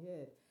bald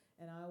head.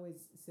 And I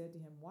always said to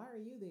him, why are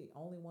you the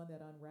only one that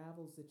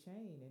unravels the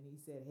chain? And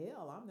he said,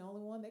 hell, I'm the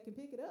only one that can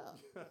pick it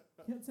up.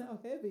 That's how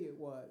heavy it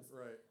was.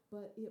 Right.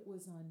 But it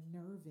was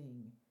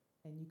unnerving,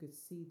 and you could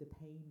see the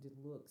pained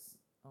looks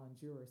on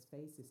jurors'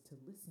 faces to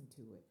listen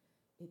to it.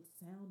 It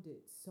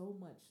sounded so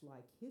much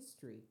like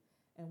history.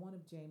 And one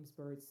of James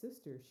Byrd's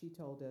sisters, she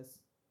told us,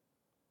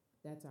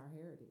 that's our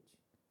heritage,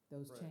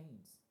 those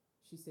chains.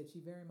 She said she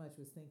very much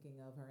was thinking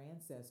of her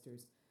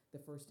ancestors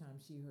the first time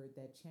she heard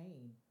that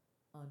chain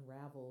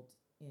unraveled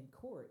in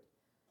court.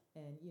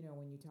 And, you know,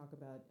 when you talk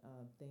about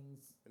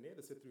things... And they had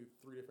to sit through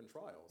 3 different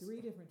trials.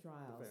 3 different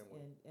trials. The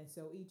family. And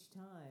so each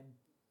time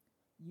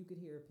you could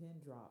hear a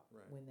pin drop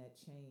when that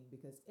chain,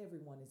 because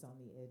everyone is on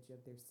the edge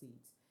of their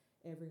seats.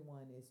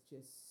 Everyone is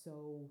just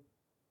so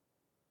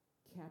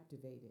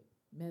captivated,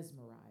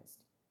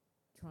 mesmerized,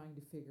 trying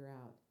to figure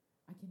out,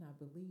 I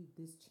cannot believe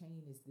this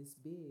chain is this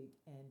big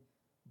and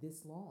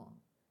this long,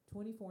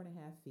 24 and a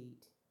half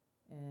feet.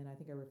 And I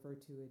think I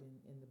referred to it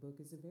in the book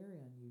as a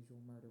very unusual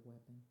murder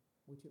weapon,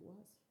 which it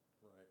was.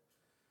 Right.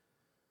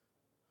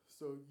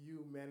 So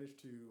you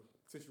managed to,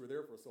 since you were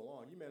there for so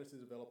long, you managed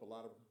to develop a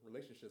lot of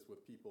relationships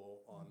with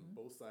people on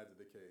both sides of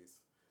the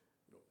case,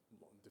 you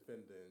know,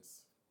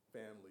 defendants,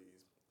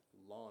 families,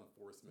 law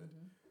enforcement.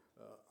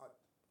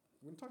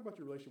 When you talk about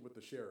your relationship with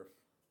the sheriff,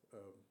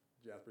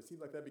 Jasper, it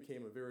seems like that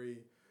became a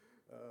very,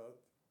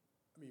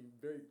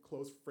 very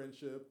close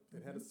friendship.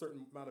 It had a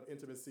certain amount of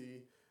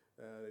intimacy.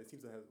 It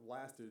seems to have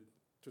lasted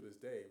to this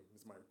day,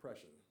 is my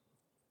impression.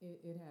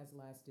 It has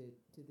lasted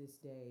to this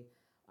day.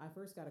 I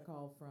first got a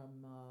call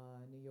from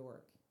New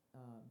York.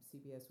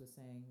 CBS was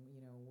saying, you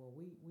know, well,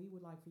 we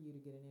would like for you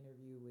to get an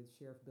interview with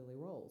Sheriff Billy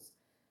Rolls,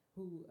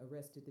 who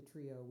arrested the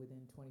trio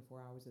within 24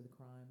 hours of the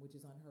crime, which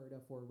is unheard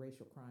of for a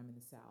racial crime in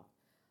the South.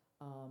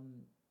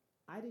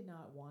 I did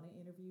not want to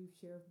interview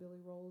Sheriff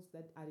Billy Rolls.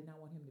 I did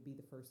not want him to be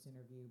the first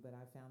interview, but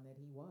I found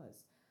that he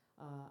was.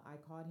 I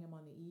caught him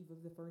on the eve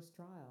of the first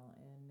trial,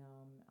 and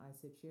I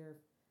said,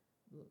 Sheriff,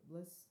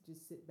 let's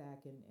just sit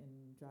back and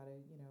try to,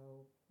 you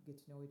know, get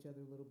to know each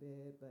other a little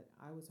bit. But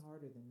I was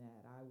harder than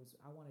that.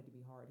 I wanted to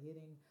be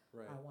hard-hitting.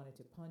 Right. I wanted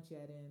to punch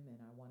at him,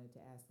 and I wanted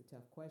to ask the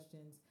tough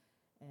questions.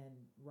 And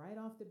right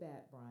off the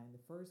bat, Brian,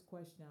 the first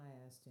question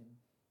I asked him,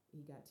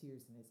 he got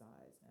tears in his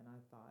eyes. And I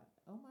thought,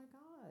 oh, my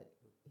God,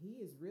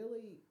 he is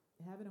really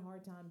having a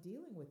hard time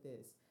dealing with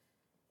this.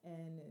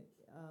 And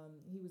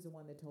he was the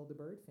one that told the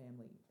Byrd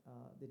family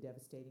the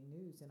devastating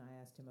news. And I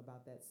asked him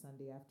about that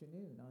Sunday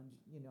afternoon on,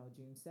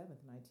 June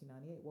 7th,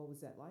 1998. What was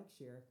that like,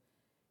 Sheriff?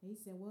 And he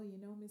said, well,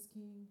 Miss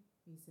King,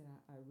 he said,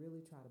 I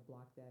really try to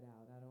block that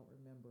out. I don't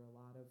remember a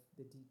lot of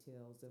the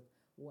details of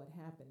what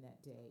happened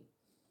that day.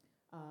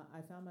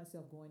 I found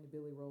myself going to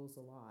Billy Rolls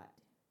a lot,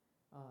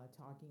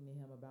 talking to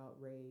him about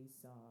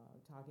race,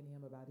 talking to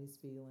him about his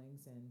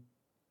feelings. And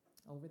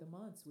over the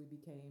months, we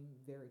became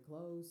very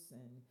close.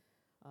 And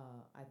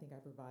I think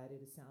I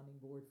provided a sounding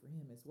board for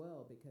him as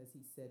well, because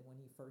he said when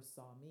he first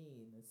saw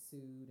me in the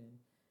suit and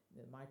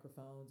the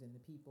microphones and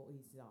the people,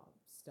 he saw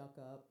stuck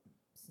up,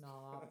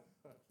 snob,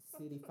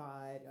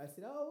 cityfied. I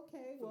said, oh,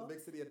 okay, well. The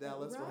big city of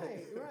Dallas,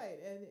 right? Right.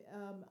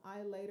 And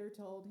I later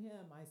told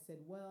him, I said,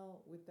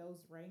 well, with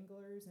those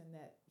Wranglers and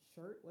that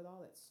shirt with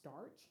all that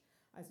starch,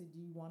 I said, do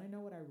you want to know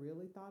what I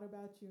really thought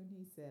about you? And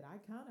he said, I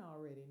kind of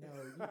already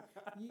know.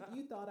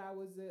 You thought I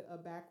was a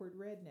backward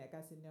redneck. I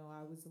said, no,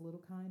 I was a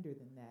little kinder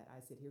than that. I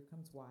said, here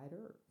comes Wyatt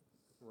Earp.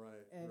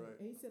 Right, and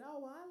he said, oh,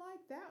 well, I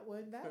like that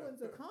one. That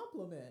one's a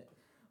compliment.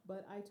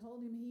 But I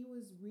told him he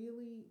was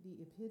really the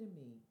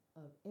epitome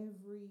of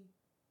every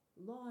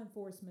law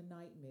enforcement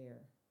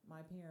nightmare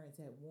my parents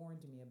had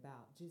warned me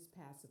about. Just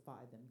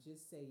pacify them.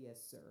 Just say yes,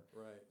 sir.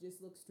 Right.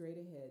 Just look straight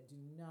ahead. Do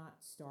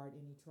not start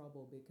any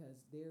trouble, because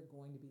they're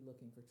going to be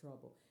looking for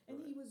trouble. And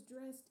he was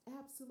dressed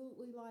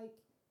absolutely like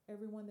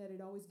everyone that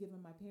had always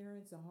given my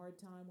parents a hard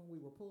time when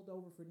we were pulled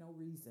over for no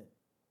reason.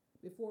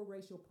 Before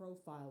racial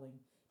profiling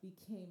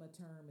became a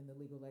term in the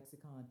legal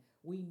lexicon,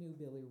 we knew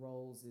Billy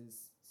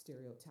Rolls'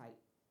 stereotype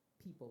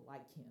people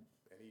like him.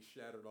 And he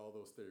shattered all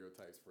those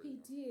stereotypes for you.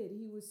 He did.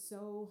 He was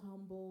so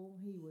humble.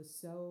 He was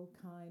so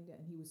kind,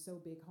 and he was so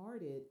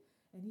big-hearted,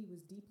 and he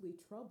was deeply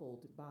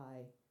troubled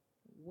by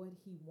what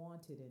he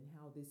wanted and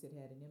how this had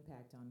had an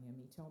impact on him.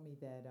 He told me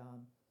that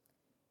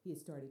he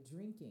had started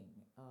drinking,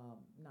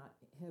 not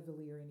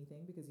heavily or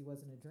anything, because he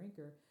wasn't a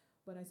drinker.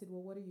 But I said,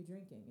 well, what are you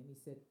drinking? And he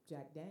said,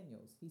 Jack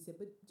Daniels. He said,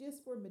 but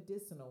just for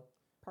medicinal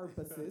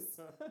purposes.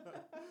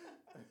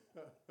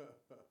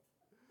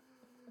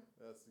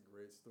 That's a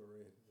great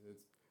story.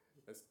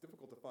 It's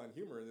difficult to find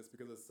humor in this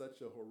because it's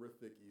such a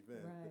horrific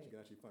event, right. But you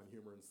can actually find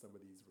humor in some of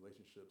these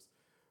relationships.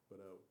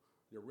 But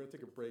we're going to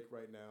take a break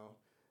right now.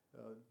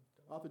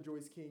 Author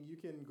Joyce King, you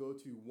can go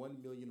to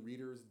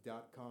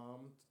 1millionreaders.com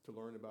to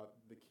learn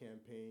about the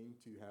campaign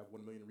to have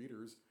 1 million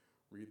readers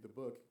read the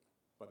book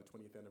by the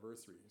 20th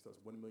anniversary. So it's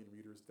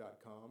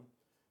 1millionreaders.com.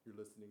 You're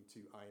listening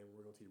to I Am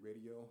Royalty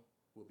Radio.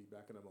 We'll be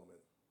back in a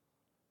moment.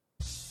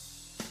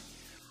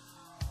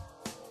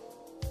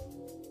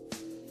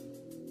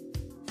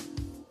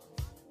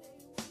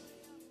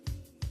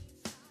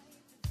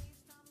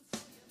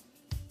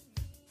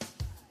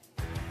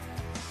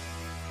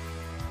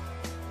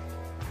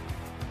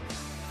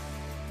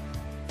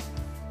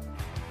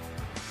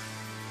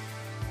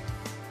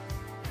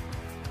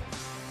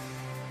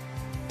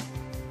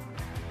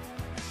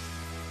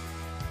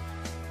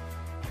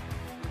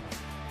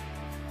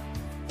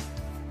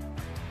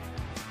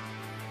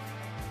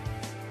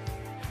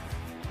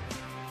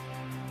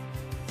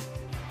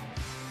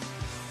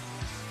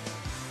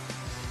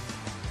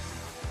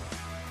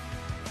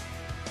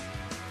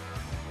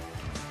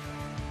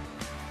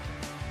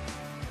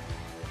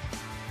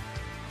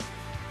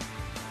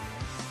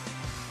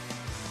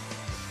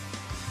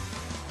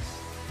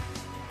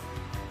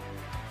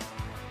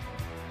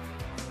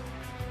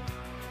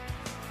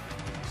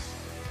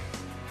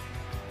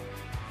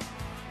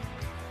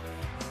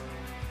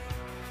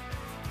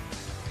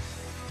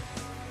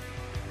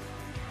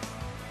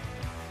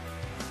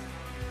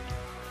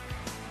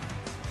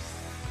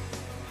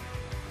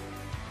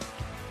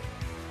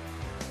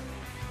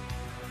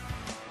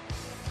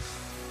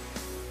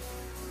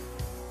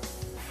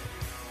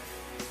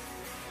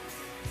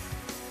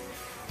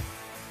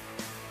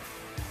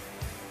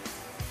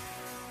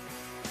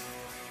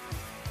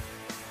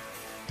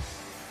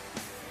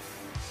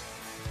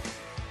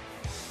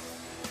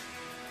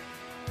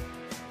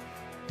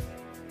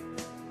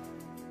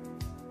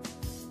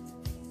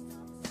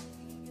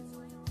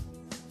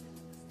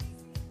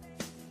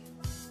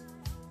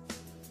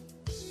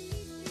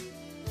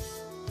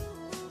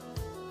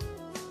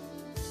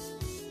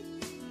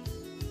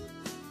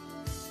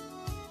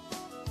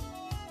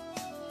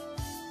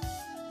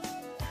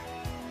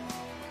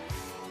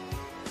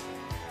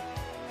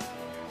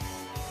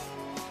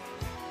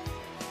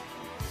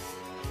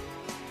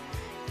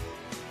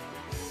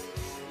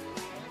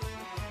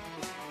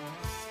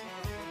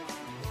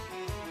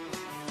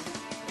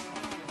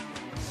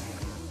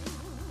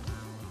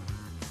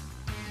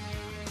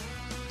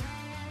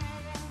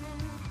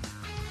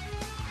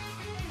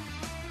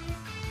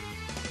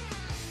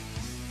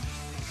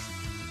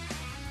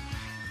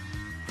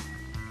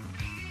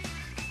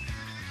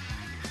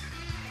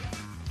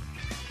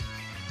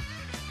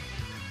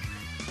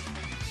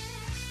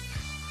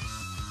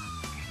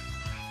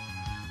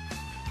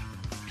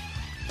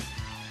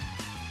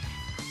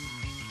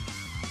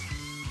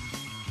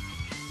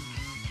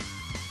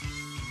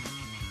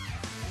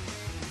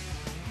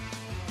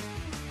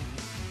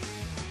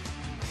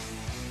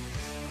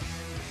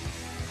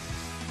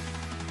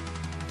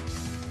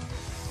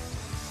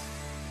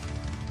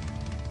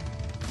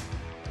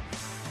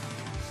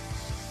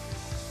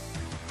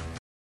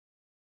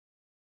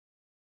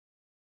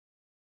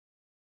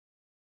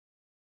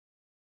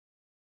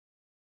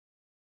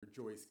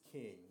 Joyce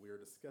King. We are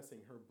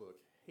discussing her book,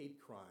 Hate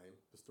Crime,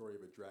 The Story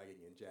of a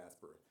Dragging in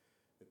Jasper.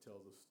 It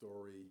tells the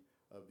story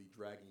of the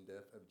dragging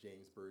death of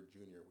James Byrd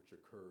Jr., which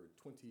occurred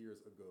 20 years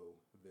ago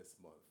this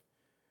month.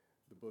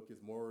 The book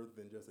is more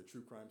than just a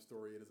true crime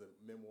story. It is a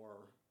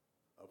memoir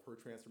of her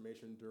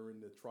transformation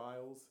during the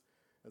trials,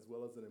 as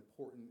well as an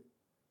important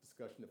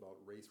discussion about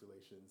race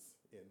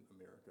relations in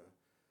America.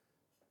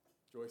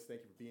 Joyce,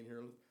 thank you for being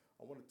here.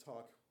 I want to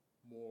talk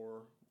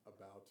more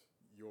about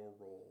your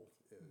role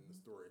in the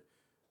story.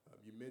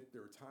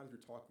 There were times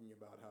you're talking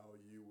about how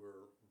you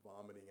were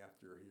vomiting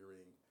after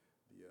hearing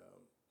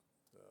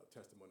the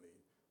testimony,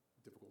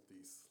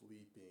 difficulty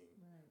sleeping.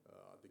 Right.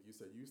 I think you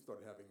said you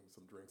started having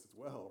some drinks as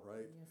well,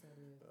 right? Yes, I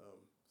did.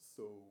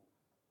 So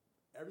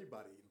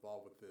everybody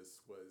involved with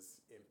this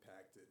was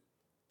impacted.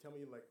 Tell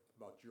me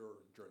about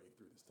your journey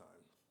through this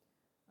time.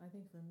 I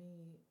think for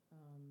me,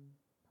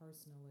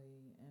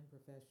 personally and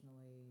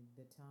professionally,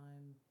 the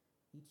time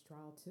each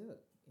trial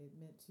took, it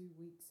meant 2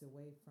 weeks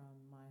away from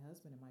my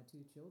husband and my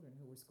 2 children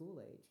who were school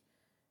age.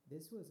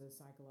 This was a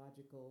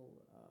psychological,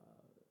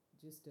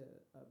 just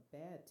a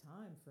bad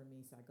time for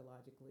me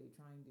psychologically.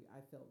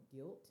 I felt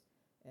guilt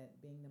at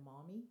being the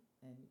mommy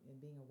and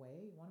being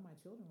away. One of my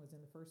children was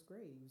in the 1st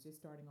grade. He was just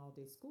starting all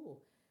day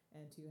school.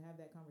 And to have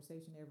that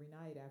conversation every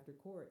night after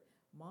court,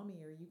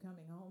 Mommy, are you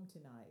coming home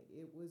tonight?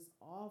 It was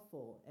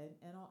awful.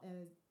 And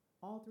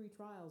all 3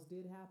 trials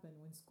did happen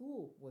when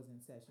school was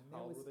in session.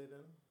 How old were they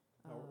then?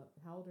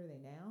 How old are they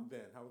now?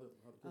 Then, how old are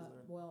the kids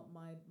then? Well,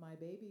 my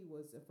baby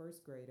was a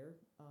 1st grader,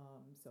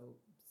 so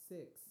 6,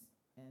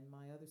 and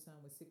my other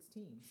son was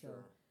 16. Sure. So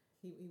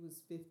he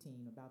was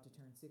 15, about to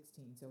turn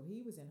 16. So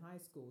he was in high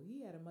school.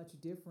 He had a much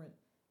different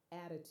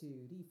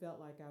attitude. He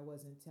felt like I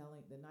wasn't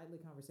telling the nightly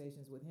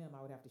conversations with him.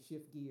 I would have to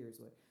shift gears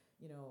with,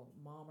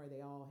 Mom, are they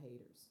all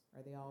haters?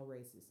 Are they all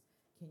racist?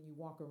 Can you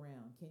walk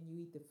around? Can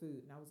you eat the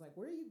food? And I was like,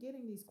 where are you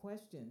getting these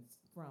questions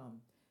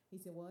from? He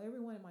said, well,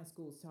 everyone at my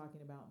school is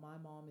talking about my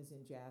mom is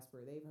in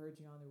Jasper. They've heard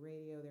you on the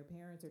radio. Their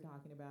parents are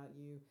talking about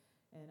you.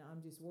 And I'm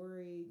just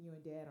worried you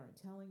and Dad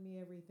aren't telling me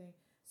everything.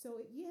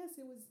 So, yes,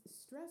 it was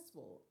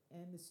stressful.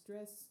 And the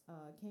stress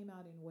came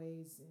out in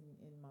ways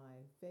in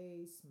my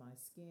face, my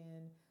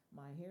skin.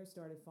 My hair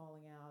started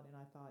falling out. And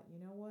I thought, you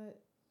know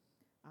what?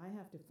 I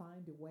have to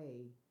find a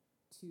way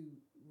to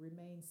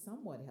remain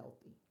somewhat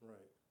healthy.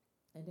 Right.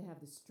 And to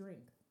have the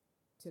strength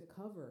to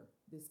cover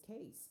this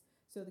case.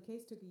 So the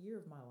case took a year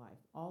of my life,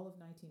 all of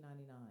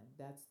 1999.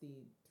 That's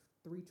the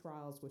 3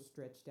 trials were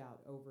stretched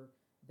out over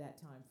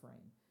that time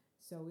frame.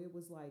 So it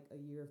was like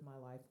a year of my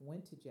life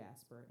went to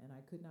Jasper, and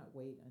I could not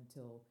wait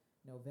until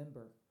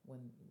November when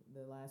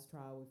the last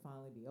trial would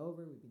finally be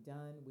over, we'd be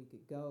done, we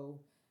could go.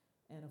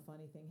 And a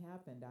funny thing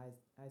happened.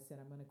 I said,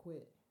 I'm going to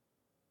quit.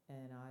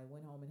 And I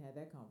went home and had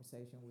that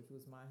conversation, which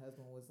was my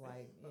husband was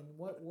like, in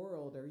what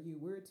world are you?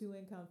 We're a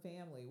 2-income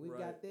family. We've Right.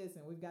 got this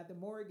and we've got the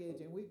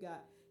mortgage and we've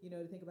got,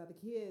 to think about the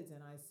kids.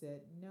 And I said,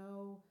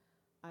 no,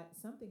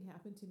 something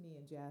happened to me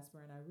in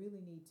Jasper and I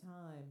really need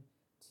time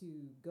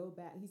to go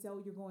back. He said,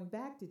 oh, you're going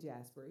back to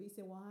Jasper. He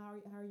said, well,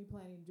 how are you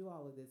planning to do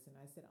all of this? And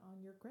I said,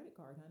 on your credit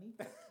card, honey.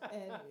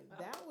 And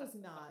that was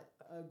not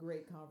a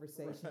great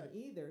conversation Right.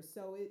 either.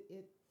 So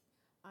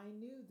I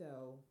knew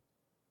though,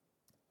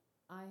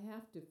 I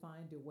have to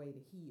find a way to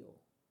heal,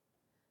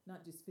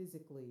 not just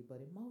physically,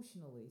 but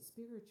emotionally,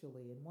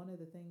 spiritually. And one of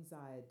the things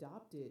I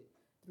adopted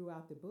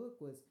throughout the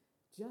book was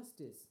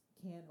justice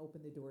can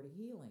open the door to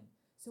healing.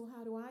 So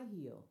how do I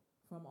heal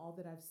from all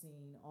that I've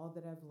seen, all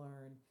that I've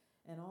learned,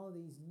 and all of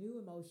these new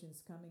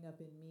emotions coming up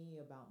in me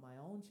about my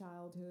own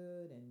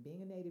childhood and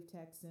being a native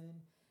Texan?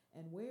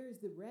 And where is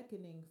the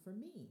reckoning for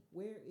me?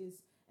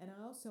 And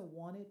I also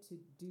wanted to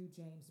do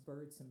James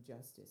Byrd some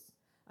justice.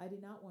 I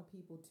did not want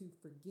people to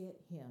forget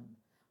him.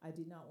 I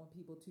did not want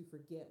people to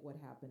forget what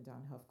happened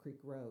on Huff Creek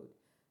Road.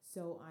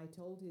 So I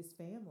told his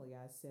family,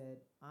 I said,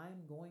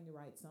 I'm going to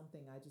write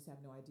something. I just have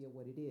no idea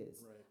what it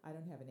is. Right. I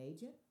don't have an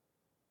agent.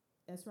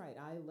 That's right.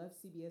 I left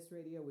CBS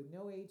Radio with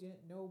no agent,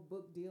 no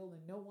book deal,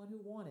 and no one who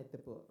wanted the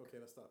book. Okay,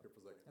 let's stop here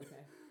for a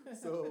second. Okay.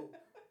 So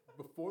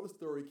before the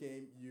story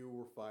came, you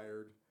were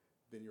fired.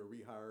 Then you were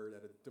rehired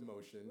at a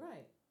demotion.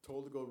 Right.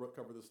 Told to go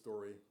cover the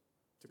story.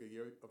 Took a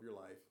year of your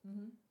life.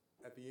 Mm-hmm.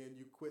 At the end,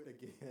 you quit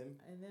again.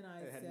 And then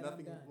I and said, had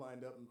nothing I'm done.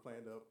 lined up and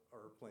planned.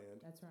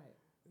 That's right.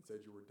 And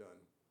said you were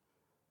done.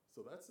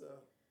 So that's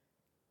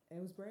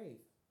It was brave.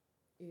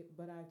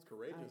 But it's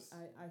courageous.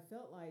 I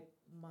felt like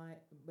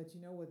but you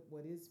know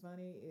what is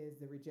funny is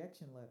the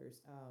rejection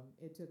letters.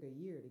 It took a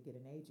year to get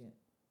an agent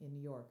in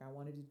New York. I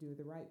wanted to do it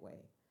the right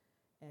way.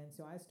 And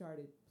so I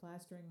started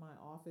plastering my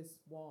office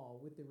wall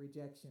with the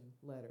rejection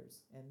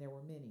letters, and there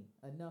were many,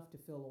 enough to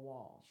fill a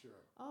wall.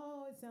 Sure.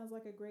 Oh, it sounds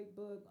like a great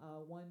book.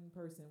 One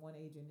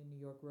agent in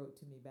New York wrote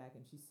to me back,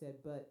 and she said,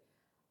 but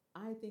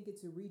I think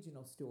it's a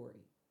regional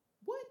story.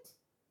 What?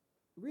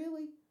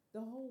 Really?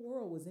 The whole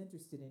world was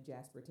interested in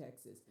Jasper,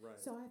 Texas. Right.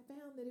 So I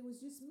found that it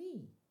was just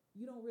me.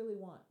 You don't really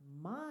want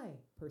my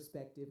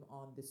perspective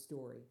on the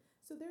story.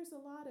 So there's a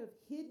lot of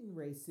hidden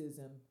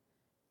racism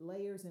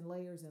layers and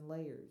layers and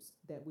layers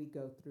that we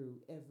go through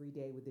every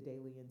day with the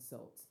daily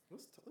insults.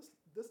 Let's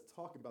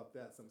talk about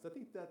that some. I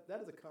think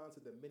that is a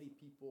concept that many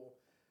people,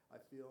 I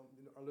feel,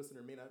 our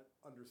listener may not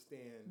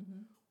understand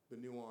the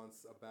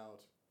nuance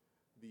about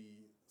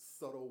the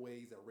subtle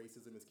ways that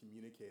racism is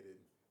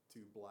communicated to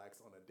blacks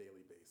on a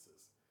daily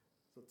basis.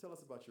 So tell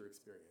us about your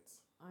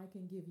experience. I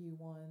can give you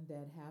one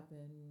that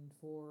happened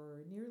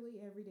for nearly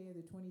every day of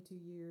the 22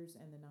 years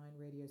and the 9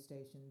 radio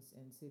stations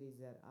in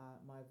cities that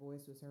my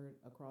voice was heard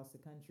across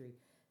the country.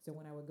 So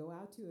when I would go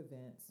out to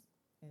events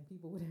and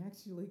people would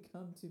actually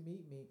come to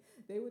meet me,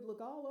 they would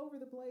look all over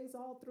the place,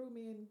 all through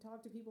me, and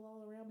talk to people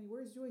all around me.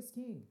 Where's Joyce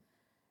King?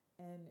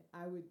 And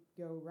I would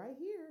go right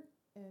here,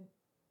 and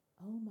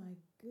oh my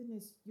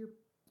goodness, you're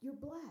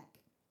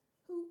black.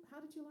 How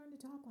did you learn to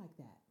talk like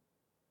that?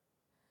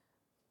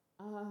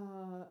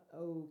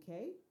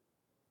 Okay.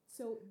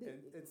 So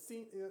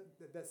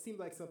that seemed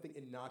like something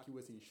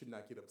innocuous and you should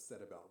not get upset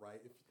about,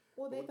 right?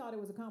 They thought it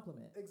was a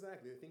compliment.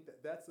 Exactly. I think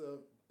that's a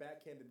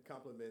backhanded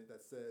compliment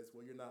that says,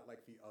 well, you're not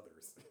like the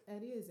others.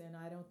 It is, and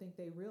I don't think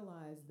they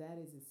realize that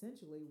is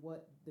essentially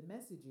what the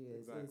message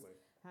is. Exactly.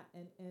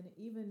 And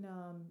even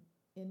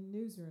in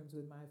newsrooms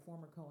with my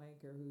former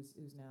co-anchor,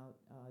 who's now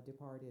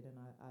departed, and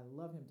I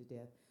love him to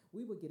death,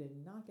 we would get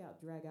in knockout,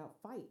 drag-out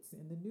fights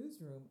in the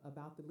newsroom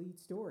about the lead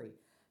story.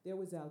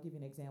 I'll give you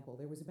an example.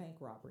 There was a bank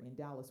robbery in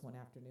Dallas one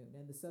afternoon,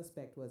 and the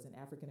suspect was an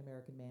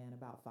African-American man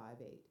about 5'8".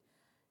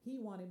 He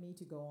wanted me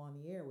to go on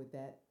the air with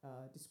that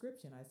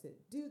description. I said,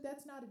 dude,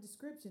 that's not a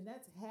description.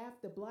 That's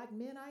half the black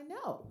men I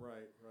know.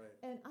 Right.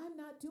 And I'm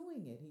not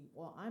doing it.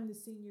 I'm the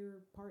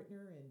senior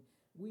partner, and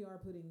we are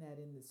putting that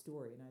in the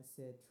story. And I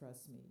said,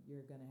 trust me,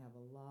 you're going to have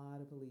a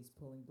lot of police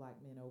pulling black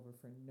men over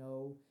for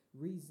no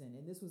reason.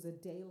 And this was a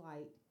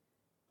daylight,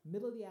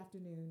 middle of the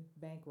afternoon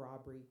bank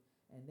robbery.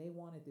 And they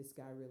wanted this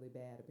guy really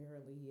bad.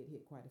 Apparently, he had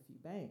hit quite a few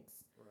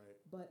banks. Right.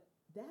 But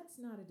that's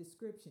not a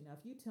description. Now,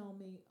 if you tell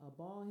me a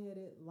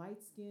bald-headed,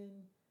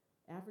 light-skinned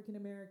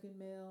African-American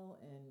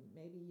male, and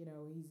maybe,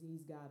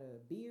 he's got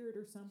a beard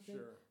or something,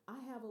 sure,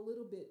 I have a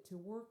little bit to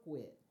work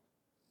with.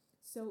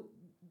 So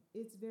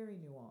it's very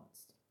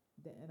nuanced.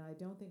 And I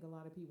don't think a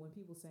lot of people, when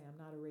people say, I'm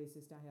not a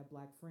racist, I have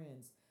black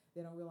friends,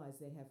 they don't realize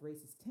they have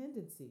racist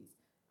tendencies.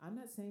 I'm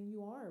not saying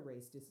you are a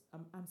racist.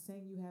 I'm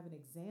saying you haven't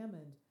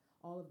examined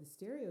all of the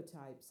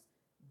stereotypes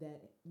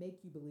that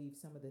make you believe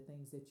some of the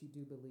things that you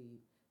do believe.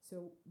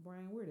 So,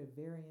 Brian, we're at a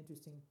very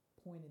interesting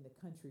point in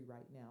the country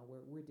right now where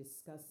we're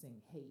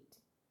discussing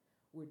hate.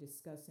 We're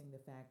discussing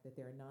the fact that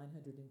there are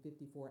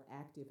 954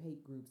 active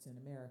hate groups in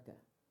America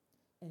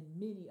and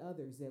many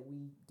others that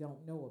we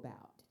don't know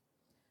about.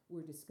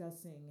 We're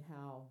discussing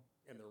how...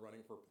 And they're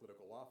running for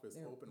political office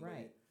openly,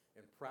 right,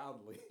 and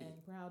proudly.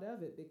 And proud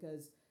of it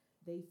because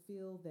they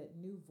feel that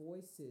new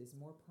voices,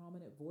 more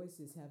prominent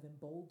voices, have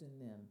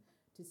emboldened them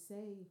to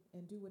say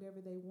and do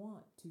whatever they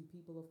want to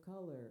people of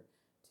color,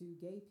 to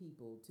gay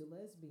people, to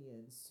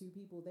lesbians, to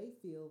people they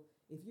feel,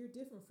 if you're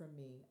different from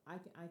me, I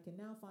can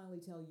now finally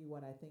tell you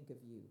what I think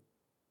of you.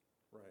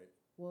 Right.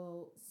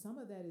 Well, some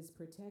of that is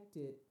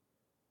protected,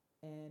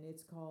 and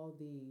it's called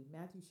the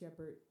Matthew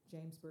Shepard,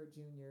 James Byrd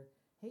Jr.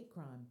 hate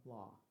crime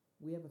law.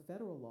 We have a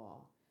federal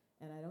law.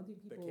 And I don't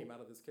think people... That came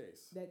out of this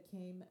case. That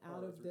came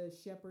out of the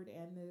Shepard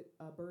and the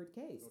Byrd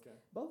case. Okay.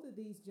 Both of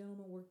these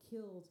gentlemen were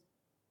killed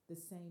the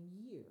same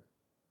year.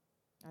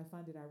 I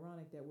find it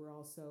ironic that we're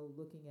also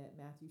looking at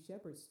Matthew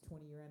Shepard's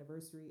 20-year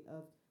anniversary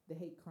of the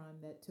hate crime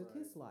that took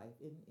his life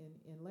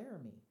in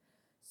Laramie.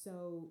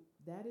 So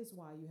that is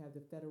why you have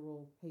the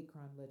federal hate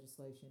crime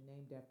legislation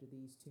named after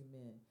these two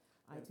men.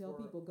 I tell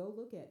people, go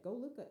look it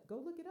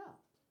up.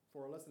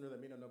 For a listener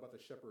that may not know about the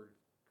Shepard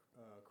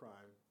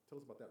crime, tell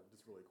us about that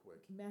just really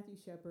quick. Matthew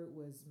Shepard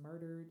was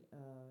murdered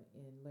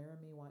in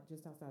Laramie,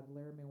 just outside of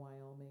Laramie,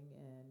 Wyoming,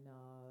 and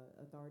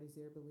authorities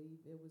there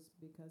believe it was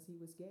because he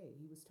was gay.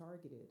 He was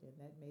targeted, and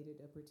that made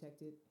it a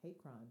protected hate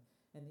crime.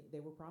 And they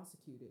were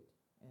prosecuted,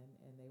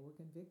 and they were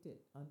convicted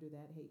under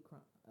that hate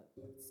crime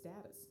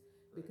status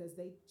because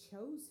they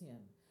chose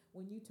him.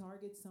 When you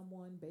target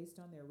someone based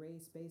on their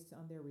race, based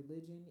on their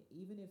religion,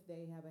 even if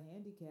they have a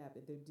handicap,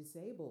 if they're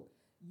disabled,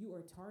 you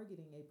are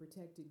targeting a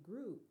protected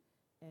group.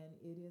 And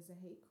it is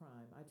a hate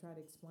crime. I try to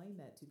explain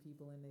that to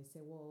people, and they say,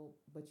 well,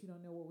 but you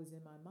don't know what was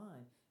in my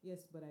mind.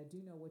 Yes, but I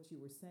do know what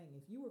you were saying.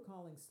 If you were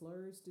calling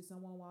slurs to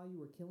someone while you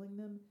were killing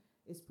them,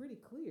 it's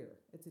pretty clear.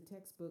 It's a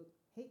textbook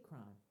hate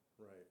crime.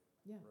 Right.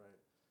 Yeah. Right.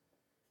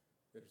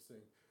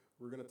 Interesting.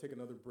 We're going to take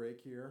another break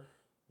here.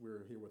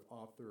 We're here with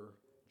author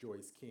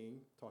Joyce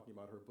King talking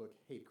about her book,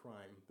 Hate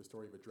Crime, The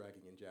Story of a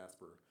Dragging in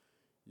Jasper.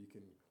 You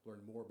can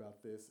learn more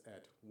about this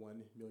at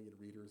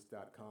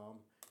 1millionreaders.com,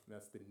 and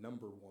that's the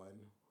number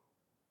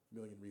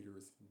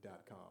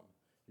 1millionreaders.com.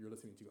 You're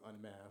listening to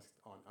Unmasked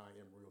on I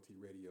Am Royalty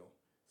Radio.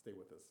 Stay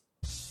with us.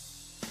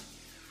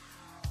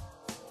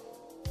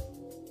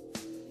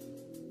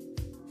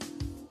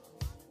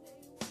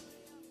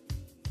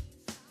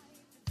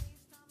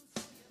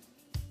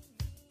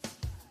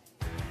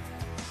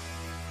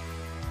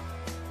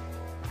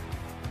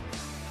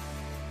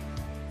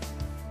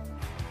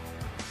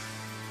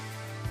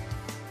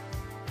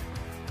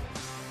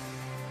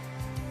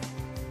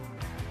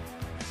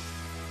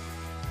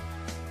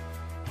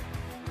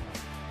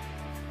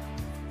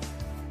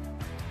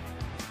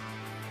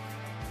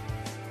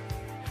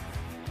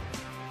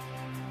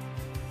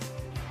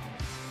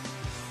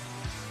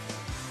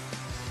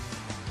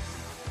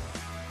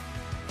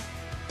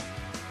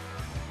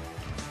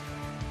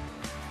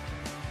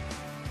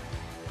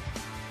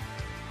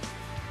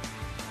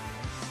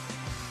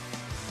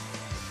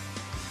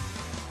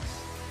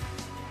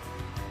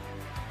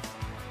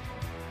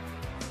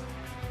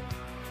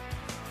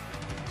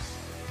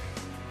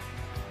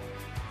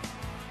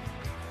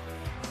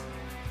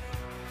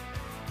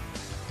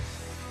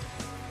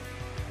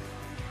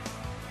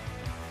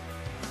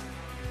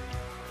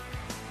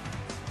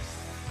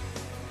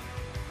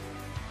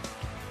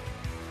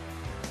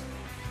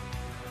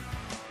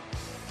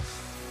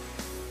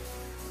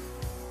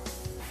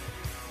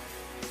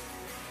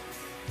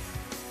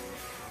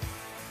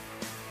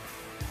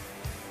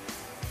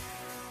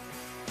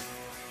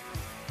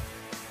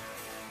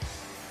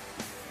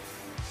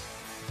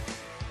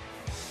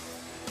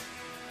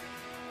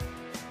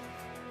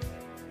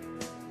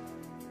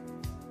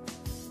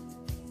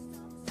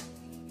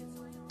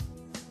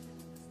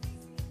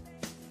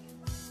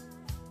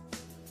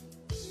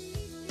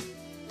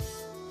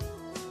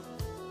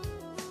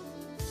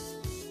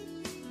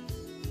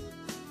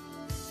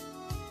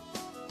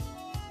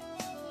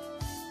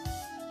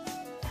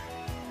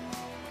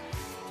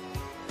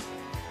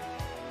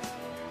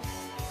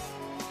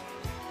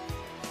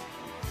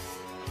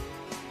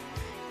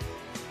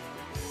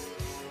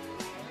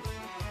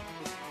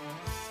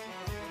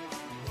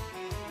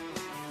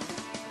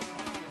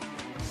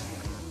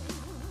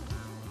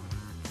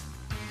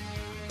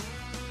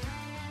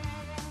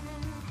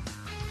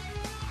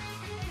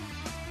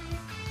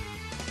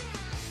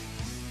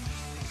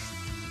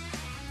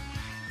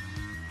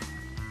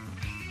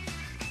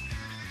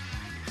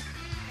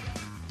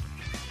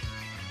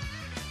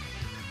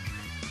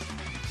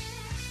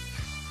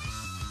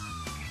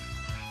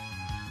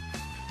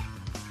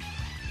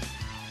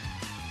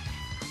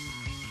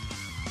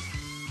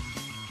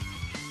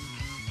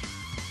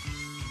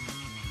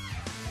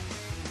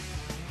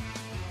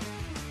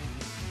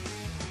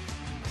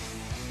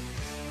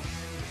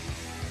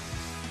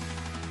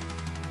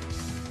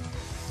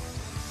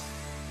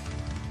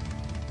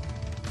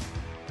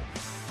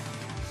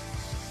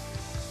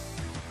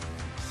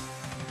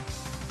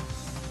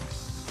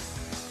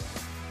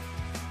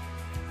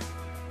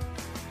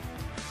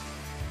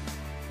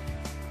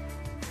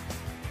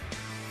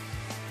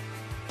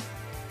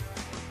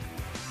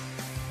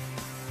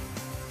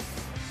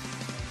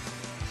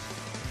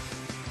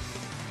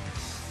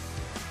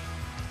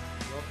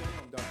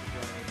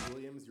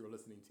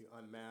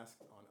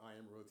 Unmasked on I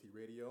Am Royalty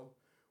Radio.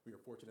 We are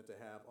fortunate to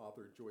have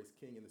author Joyce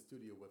King in the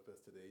studio with us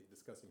today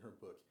discussing her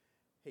book,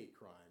 Hate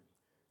Crime.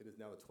 It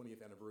is now the 20th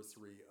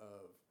anniversary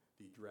of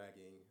the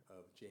dragging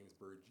of James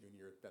Byrd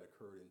Jr. that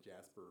occurred in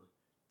Jasper,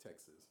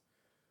 Texas.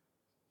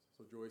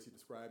 So Joyce, you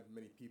described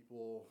many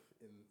people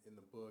in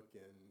the book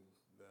and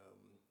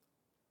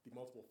the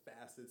multiple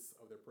facets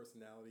of their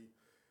personality.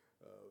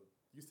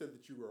 You said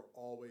that you were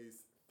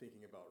always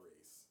thinking about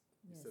race.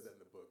 You Yes. said that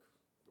in the book.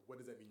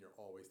 What does that mean, you're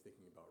always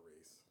thinking about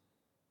race?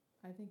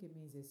 I think it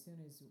means as soon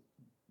as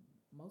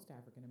most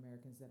African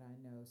Americans that I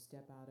know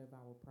step out of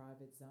our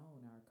private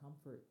zone, our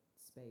comfort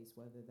space,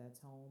 whether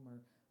that's home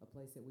or a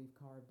place that we've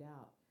carved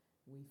out,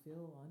 we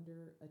feel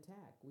under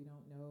attack. We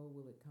don't know,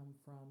 will it come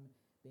from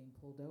being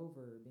pulled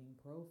over, being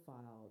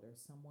profiled, or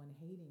someone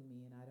hating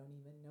me and I don't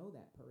even know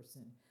that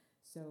person.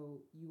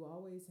 So you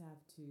always have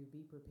to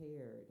be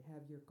prepared,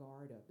 have your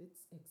guard up.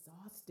 It's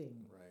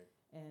exhausting. Right.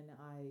 And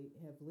I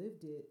have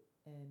lived it,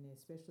 and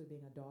especially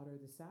being a daughter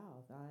of the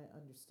South, I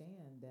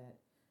understand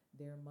that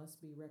there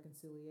must be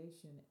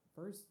reconciliation.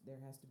 First, there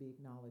has to be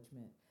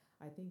acknowledgement.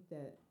 I think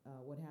that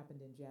what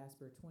happened in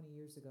Jasper 20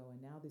 years ago and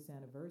now this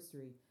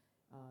anniversary,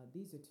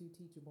 these are two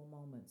teachable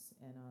moments,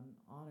 and I'm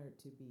honored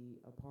to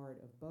be a part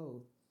of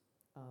both.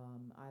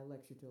 I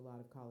lecture to a lot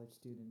of college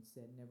students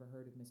that never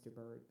heard of Mr.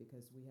 Byrd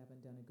because we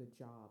haven't done a good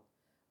job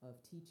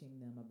of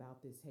teaching them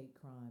about this hate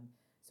crime.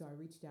 So I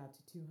reached out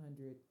to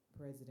 200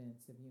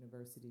 presidents of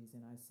universities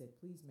and I said,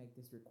 please make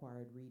this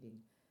required reading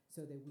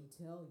so that we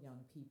tell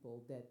young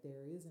people that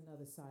there is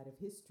another side of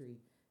history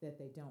that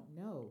they don't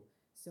know.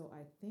 So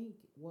I think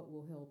what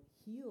will help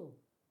heal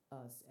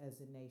us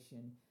as a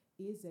nation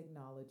is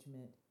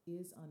acknowledgement,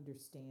 is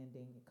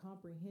understanding,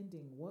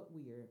 comprehending what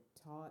we are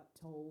taught,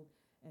 told,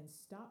 and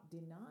stop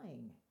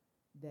denying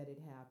that it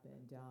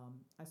happened.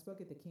 I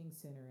spoke at the King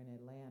Center in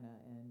Atlanta,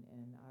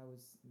 and I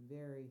was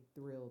very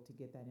thrilled to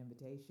get that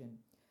invitation.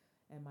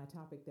 And my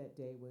topic that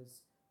day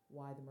was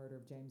why the murder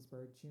of James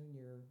Byrd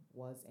Jr.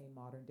 was a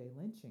modern day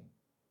lynching.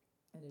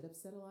 And it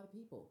upset a lot of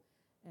people.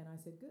 And I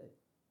said, good,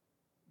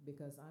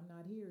 because I'm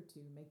not here to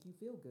make you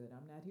feel good.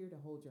 I'm not here to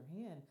hold your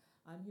hand.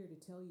 I'm here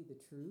to tell you the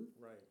truth.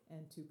 Right.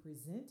 And to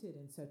present it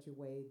in such a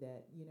way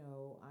that,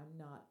 I'm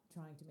not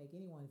trying to make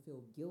anyone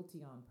feel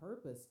guilty on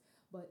purpose,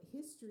 but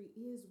history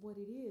is what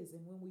it is.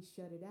 And when we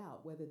shut it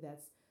out, whether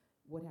that's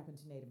what happened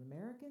to Native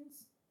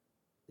Americans,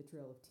 the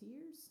Trail of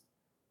Tears,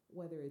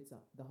 whether it's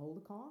the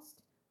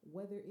Holocaust,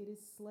 whether it is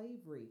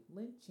slavery,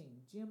 lynching,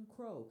 Jim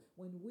Crow,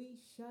 when we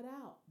shut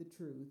out the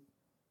truth,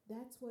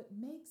 that's what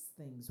makes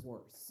things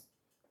worse.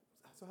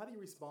 So how do you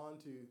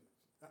respond to,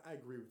 I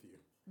agree with you.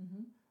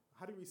 Mm-hmm.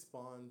 How do you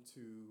respond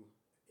to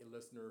a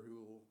listener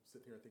who will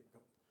sit here and think,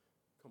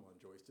 come on,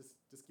 Joyce,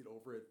 just get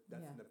over it.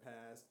 That's in the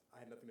past. I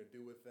had nothing to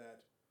do with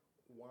that.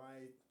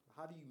 Why?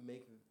 How do you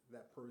make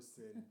that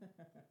person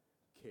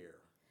care?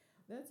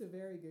 That's a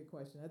very good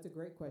question. That's a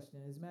great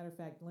question. As a matter of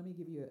fact, let me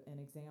give you an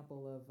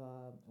example of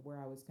where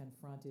I was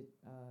confronted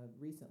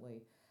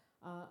recently.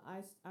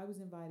 I was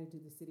invited to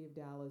the city of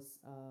Dallas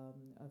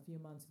a few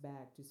months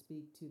back to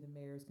speak to the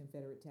Mayor's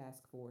Confederate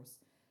Task Force.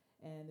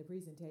 And the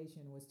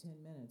presentation was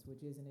 10 minutes,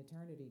 which is an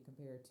eternity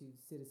compared to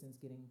citizens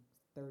getting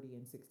 30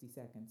 and 60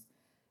 seconds.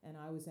 And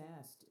I was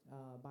asked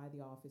by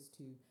the office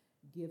to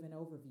give an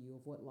overview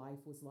of what life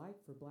was like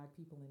for Black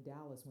people in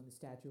Dallas when the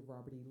statue of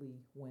Robert E. Lee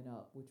went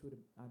up, which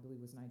I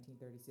believe was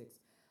 1936.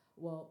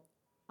 Well,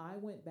 I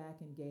went back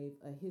and gave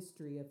a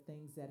history of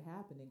things that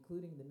happened,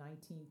 including the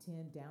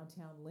 1910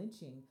 downtown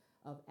lynching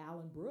of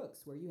Alan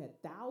Brooks, where you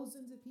had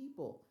thousands of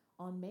people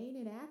on Main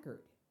and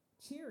Ackerd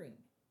cheering,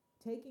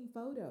 taking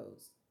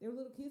photos. Their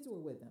little kids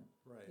were with them.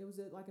 Right. It was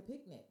like a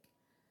picnic.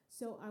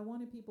 So I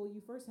wanted people,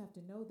 you first have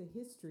to know the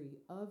history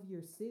of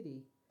your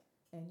city,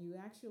 and you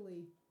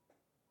actually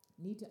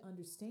need to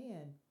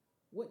understand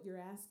what you're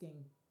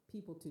asking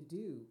people to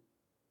do.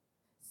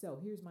 So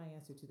here's my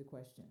answer to the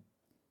question.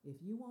 If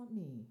you want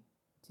me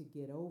to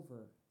get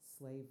over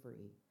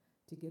slavery,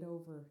 to get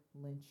over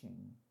lynching,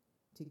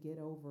 to get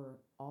over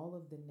all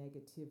of the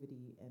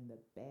negativity and the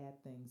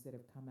bad things that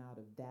have come out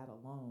of that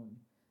alone,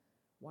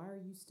 why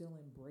are you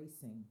still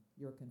embracing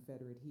your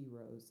Confederate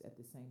heroes at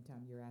the same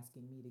time you're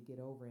asking me to get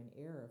over an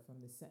era from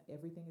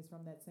everything is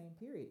from that same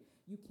period?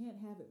 You can't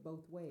have it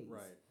both ways.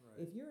 Right.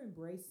 If you're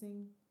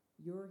embracing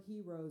your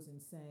heroes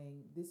and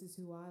saying, this is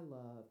who I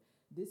love,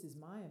 this is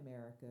my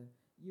America,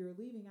 you're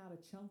leaving out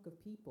a chunk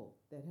of people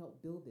that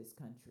helped build this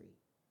country.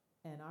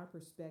 And our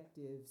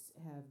perspectives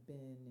have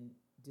been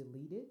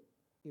deleted,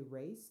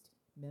 erased,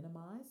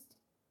 minimized,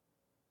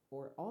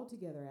 or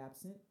altogether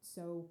absent.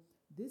 So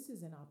this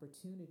is an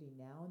opportunity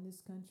now in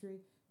this country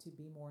to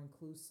be more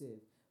inclusive.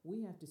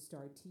 We have to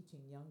start teaching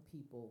young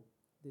people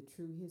the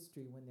true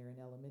history when they're in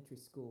elementary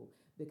school,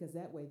 because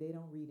that way they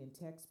don't read in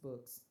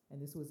textbooks,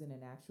 and this was in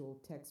an actual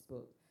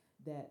textbook,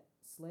 that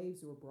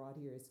slaves were brought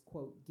here as,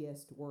 quote,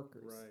 guest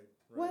workers. Right.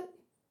 What?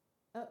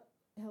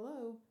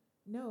 Hello?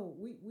 No,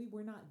 we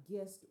were not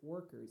guest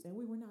workers, and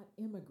we were not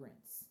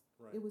immigrants.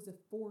 Right. It was a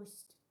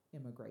forced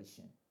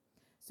immigration.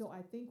 So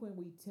I think when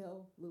we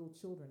tell little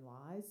children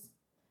lies,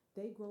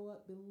 They grow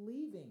up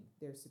believing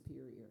they're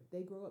superior.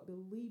 They grow up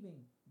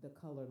believing the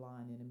color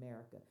line in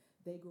America.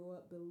 They grow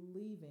up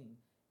believing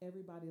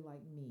everybody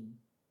like me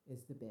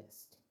is the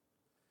best.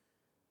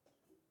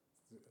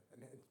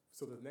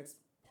 So the next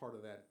part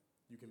of that,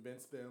 you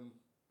convince them.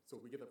 So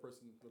we get the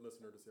person, the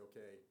listener, to say,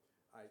 okay,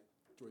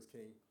 Joyce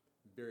King,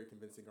 very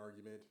convincing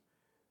argument.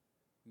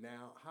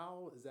 Now,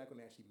 how is that going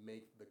to actually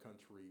make the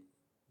country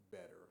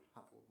better?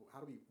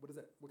 What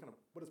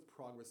does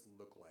progress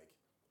look like?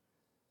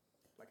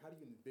 Like, how do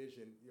you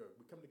envision,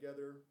 we come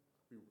together,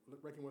 we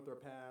reckon with our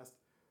past,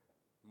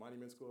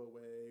 monuments go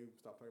away,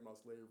 stop talking about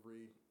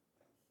slavery.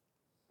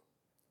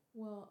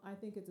 Well, I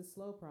think it's a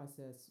slow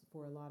process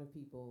for a lot of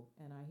people,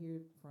 and I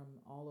hear from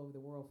all over the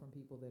world from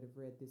people that have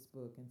read this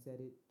book and said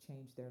it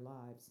changed their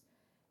lives.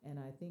 And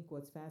I think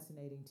what's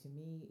fascinating to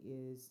me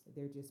is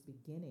they're just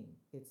beginning.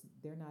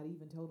 They're not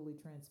even totally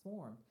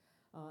transformed.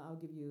 I'll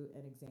give you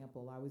an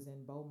example. I was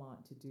in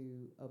Beaumont to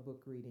do a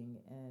book reading,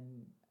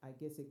 and I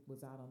guess it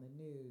was out on the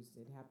news.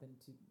 It happened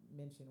to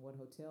mention what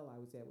hotel I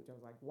was at, which I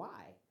was like,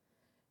 why?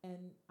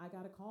 And I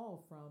got a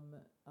call from,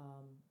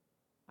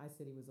 I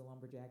said he was a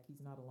lumberjack.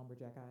 He's not a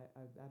lumberjack.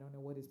 I don't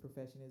know what his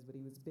profession is, but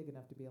he was big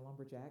enough to be a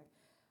lumberjack.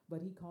 But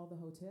he called the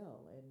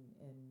hotel,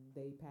 and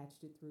they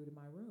patched it through to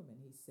my room.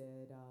 And he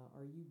said,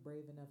 are you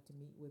brave enough to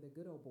meet with a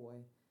good old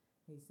boy?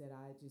 He said,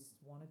 I just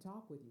want to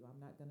talk with you.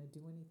 I'm not going to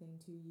do anything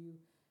to you.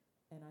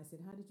 And I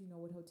said, how did you know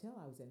what hotel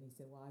I was in? He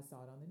said, well, I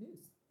saw it on the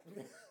news.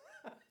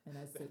 And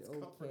I said,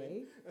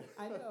 okay.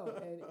 I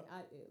know. And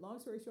long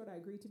story short, I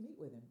agreed to meet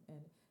with him. And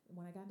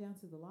when I got down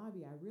to the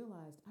lobby, I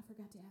realized I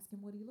forgot to ask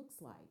him what he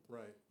looks like.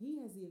 Right. He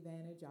has the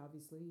advantage,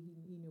 obviously.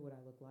 He knew what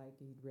I looked like.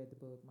 He'd read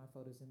the book, my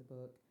photos in the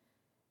book.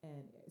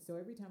 And so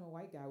every time a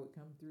white guy would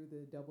come through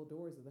the double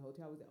doors of the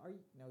hotel, I was like,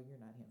 no, you're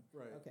not him.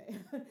 Right. Okay.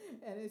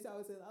 And so I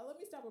was like, let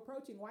me stop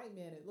approaching white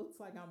men. It looks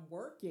like I'm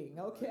working.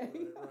 Okay.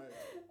 Right.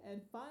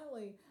 And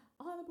finally,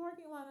 on the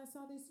parking lot, I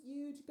saw this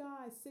huge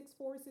guy,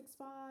 6'4",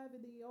 6'5",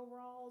 in the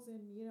overalls.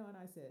 And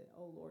I said,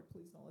 oh, Lord,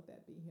 please don't let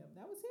that be him.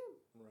 That was him.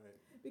 Right.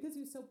 Because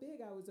he was so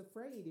big, I was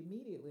afraid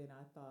immediately. And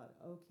I thought,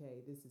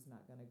 okay, this is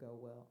not going to go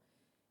well.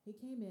 He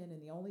came in,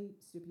 and the only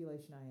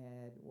stipulation I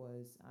had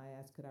was I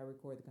asked, could I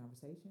record the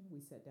conversation?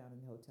 We sat down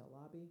in the hotel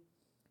lobby,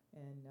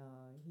 and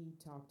he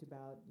talked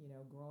about,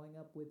 growing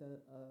up with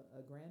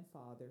a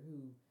grandfather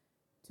who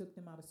took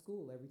them out of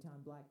school every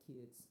time black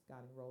kids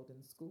got enrolled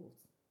in the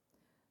schools.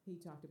 He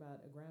talked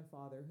about a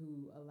grandfather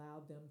who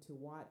allowed them to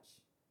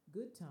watch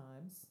Good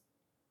Times,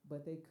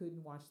 but they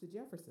couldn't watch the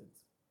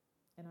Jeffersons.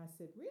 And I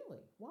said,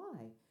 really?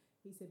 Why?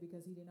 He said,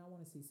 because he did not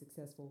want to see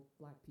successful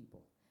black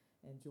people.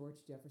 And George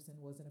Jefferson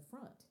was an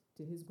affront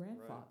to his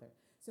grandfather.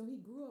 Right. So he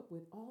grew up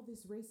with all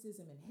this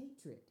racism and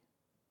hatred.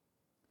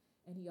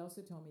 And he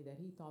also told me that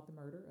he thought the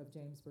murder of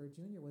James Byrd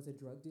Jr. was a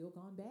drug deal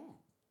gone bad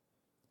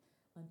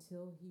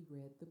until he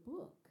read the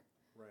book.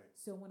 Right.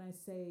 So when I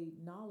say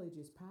knowledge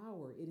is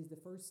power, it is the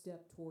first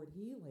step toward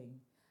healing.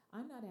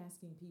 I'm not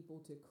asking people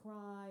to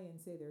cry and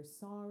say they're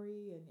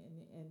sorry and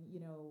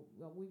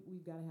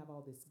we've got to have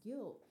all this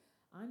guilt.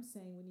 I'm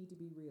saying we need to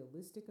be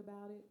realistic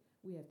about it.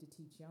 We have to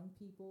teach young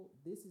people.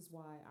 This is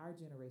why our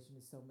generation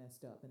is so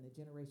messed up, and the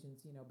generations,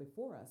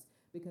 before us,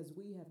 because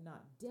we have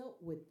not dealt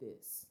with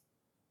this.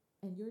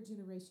 And your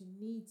generation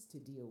needs to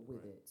deal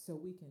with it so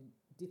we can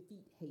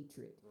defeat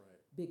hatred,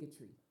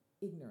 bigotry,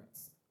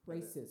 ignorance,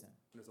 racism.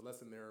 And there's a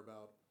lesson there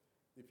about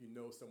if you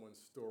know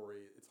someone's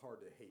story, it's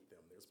hard to hate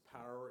them. There's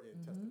power in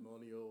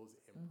testimonials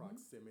and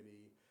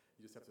proximity.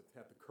 You just have to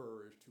have the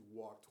courage to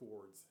walk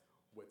towards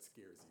what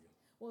scares you.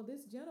 Well,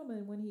 this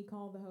gentleman, when he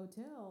called the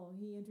hotel,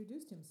 he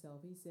introduced himself.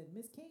 He said,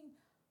 Miss King,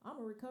 I'm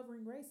a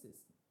recovering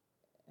racist.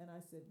 And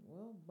I said,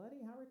 well,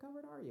 buddy, how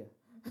recovered are you?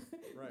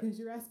 Because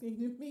you're asking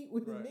to meet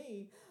with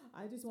me.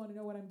 I just want to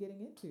know what I'm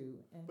getting into.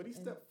 But he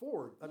stepped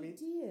forward. He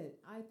did.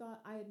 I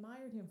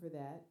admired him for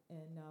that.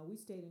 And we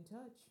stayed in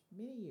touch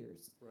many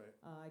years. Right.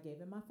 I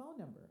gave him my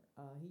phone number.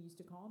 He used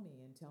to call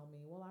me and tell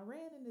me, well, I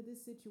ran into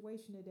this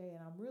situation today,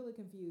 and I'm really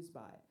confused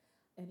by it.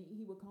 And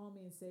he would call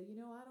me and say,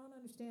 I don't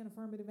understand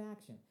affirmative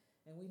action.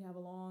 And we'd have a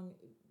long,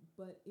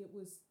 but it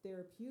was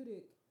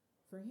therapeutic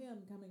for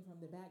him coming from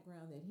the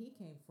background that he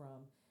came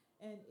from.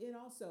 And it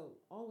also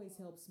always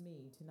helps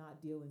me to not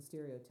deal in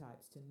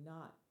stereotypes, to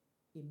not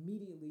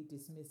immediately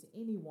dismiss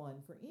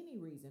anyone for any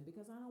reason,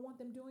 because I don't want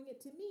them doing it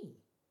to me.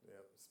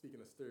 Yeah. Speaking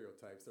of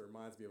stereotypes, that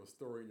reminds me of a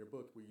story in your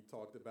book where you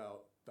talked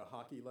about the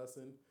hockey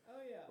lesson.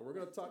 Oh yeah. We're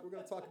gonna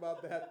talk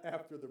about that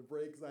after the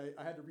break. 'Cause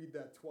I had to read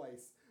that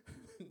twice.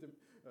 It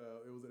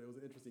was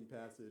an interesting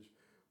passage,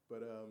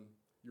 but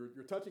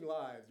you're touching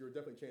lives. You're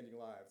definitely changing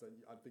lives.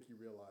 I think you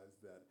realize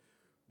that.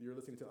 You're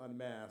listening to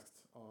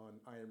Unmasked on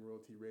I Am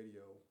Royalty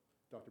Radio.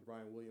 Dr.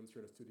 Brian Williams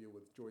here in the studio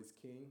with Joyce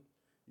King.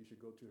 You should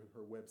go to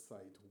her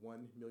website,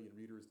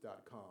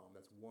 1millionreaders.com.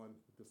 That's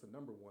the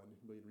number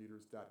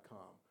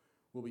 1millionreaders.com.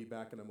 We'll be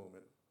back in a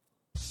moment.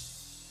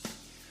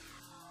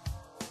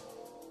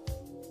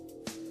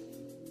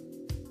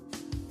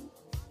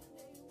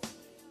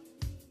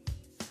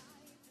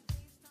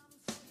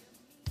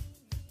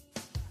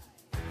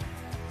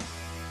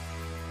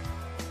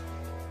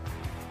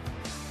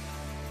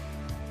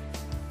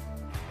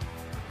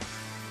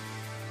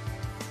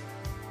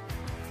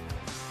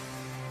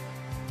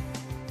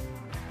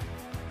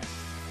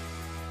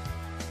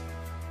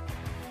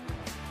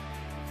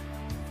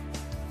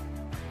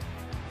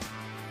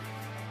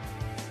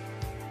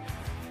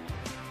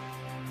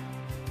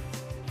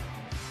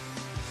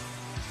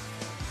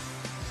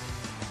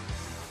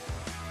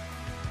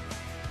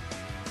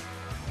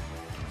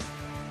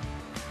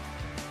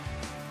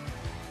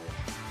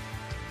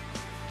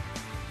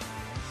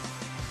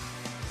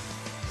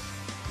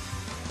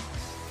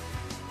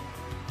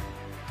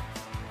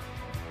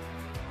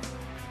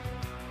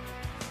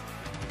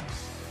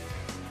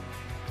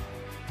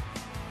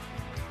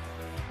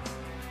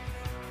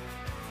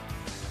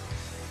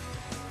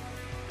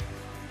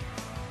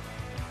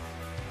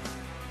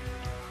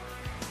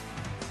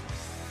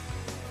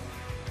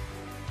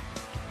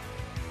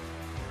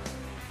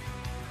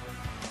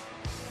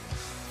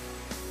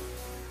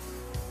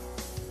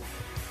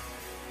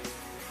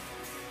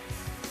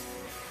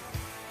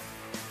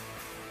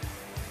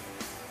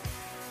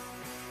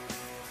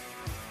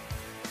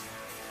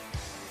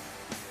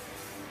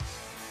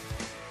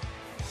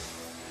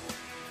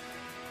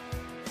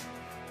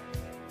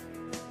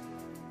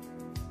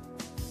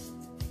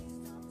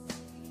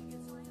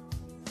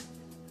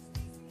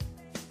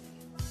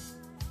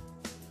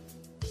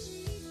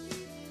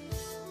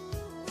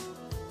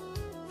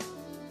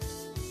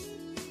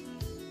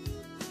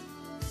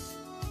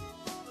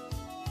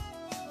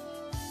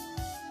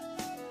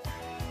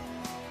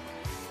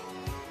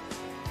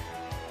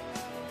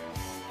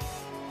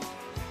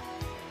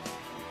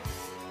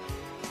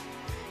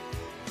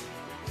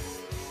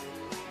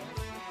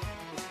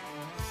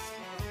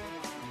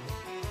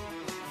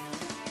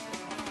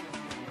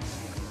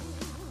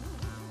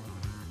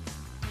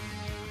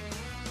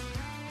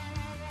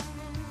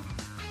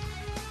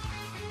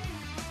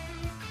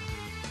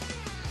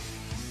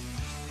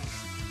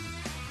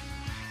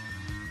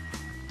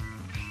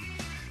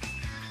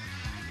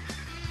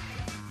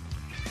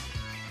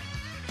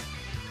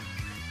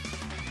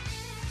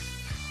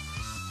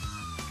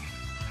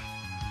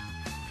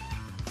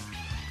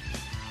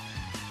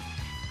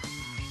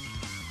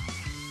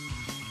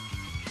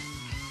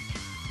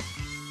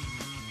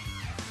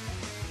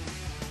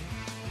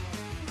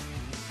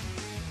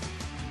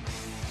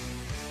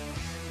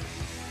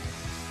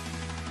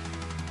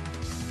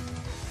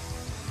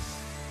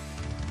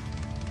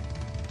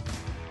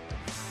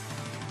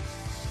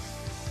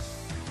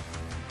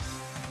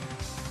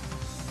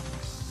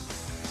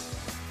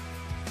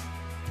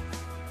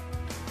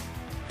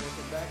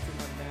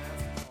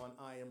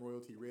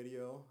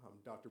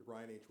 Dr.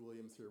 Brian H.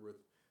 Williams here with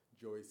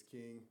Joyce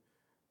King.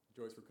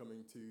 Joyce, we're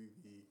coming to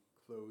the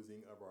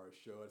closing of our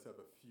show. I just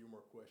have a few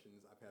more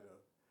questions. I've had a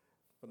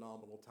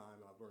phenomenal time,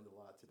 and I've learned a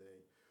lot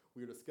today.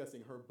 We were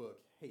discussing her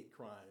book, Hate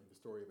Crime, the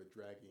story of a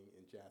dragging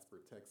in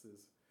Jasper,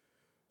 Texas.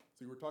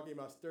 So we were talking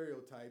about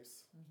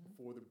stereotypes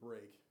before the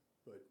break,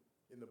 but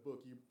in the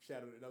book, you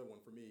shadowed another one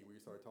for me where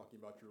you started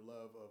talking about your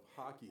love of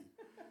hockey.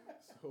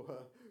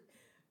 So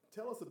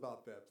tell us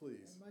about that,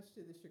 please. And much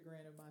to the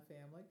chagrin of my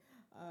family,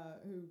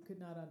 who could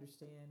not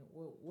understand,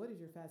 well, what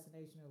is your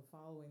fascination of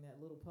following that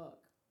little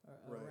puck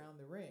around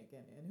the rink,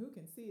 and who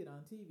can see it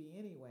on TV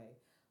anyway?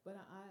 But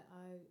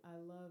I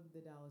love the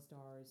Dallas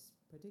Stars,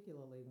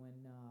 particularly when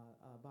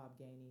Bob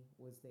Gainey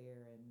was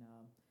there,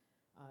 and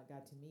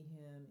got to meet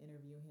him,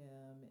 interview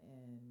him,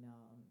 and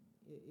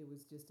it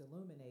was just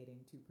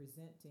illuminating to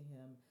present to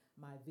him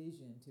my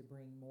vision to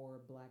bring more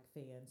black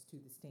fans to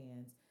the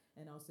stands,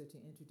 and also to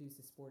introduce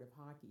the sport of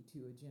hockey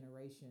to a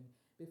generation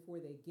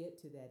before they get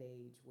to that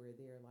age where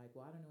they're like,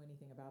 well, I don't know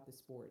anything about the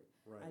sport.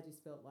 Right. I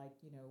just felt like,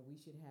 we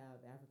should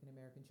have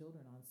African-American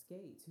children on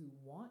skates who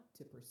want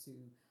to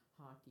pursue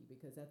hockey,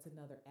 because that's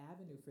another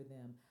avenue for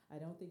them. I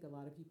don't think a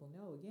lot of people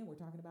know. Again, we're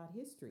talking about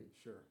history.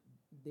 Sure.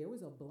 There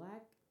was a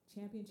black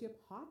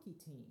championship hockey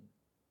team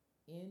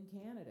in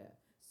Canada.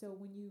 So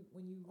when you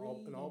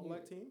read an all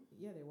black team?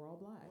 Yeah, they were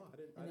all black. Oh,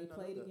 and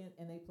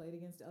they played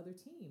against other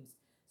teams.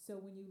 So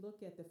when you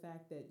look at the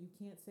fact that you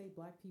can't say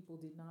black people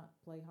did not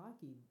play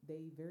hockey,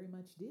 they very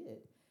much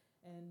did.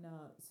 And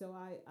so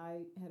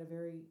I had a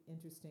very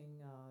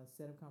interesting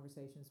set of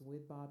conversations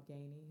with Bob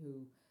Gainey,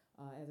 who,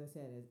 as I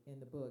said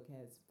in the book,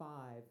 has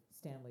 5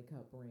 Stanley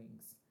Cup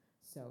rings.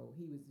 So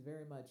he was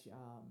very much,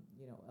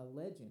 a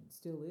legend,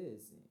 still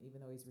is, even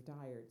though he's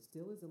retired,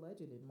 still is a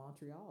legend in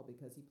Montreal,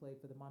 because he played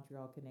for the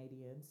Montreal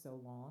Canadiens so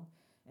long.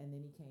 And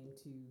then he came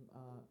to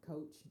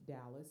coach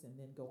Dallas, and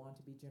then go on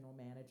to be general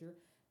manager,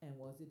 and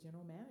was the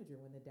general manager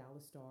when the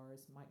Dallas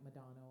Stars, Mike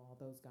Modano, all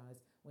those guys,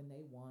 when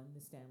they won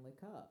the Stanley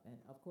Cup. And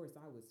of course,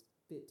 I was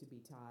fit to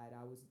be tied.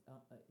 I was,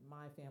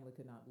 my family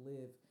could not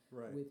live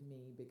with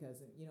me,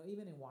 because,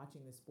 even in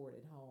watching the sport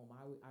at home,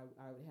 I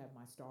would have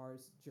my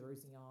Stars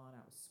jersey on.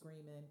 I was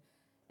screaming.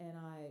 And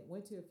I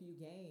went to a few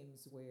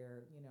games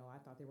where, I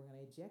thought they were going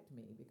to eject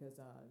me,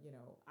 because,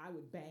 I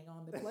would bang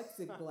on the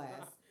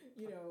plexiglass.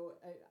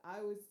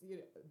 I was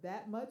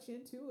that much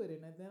into it.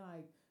 And then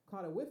I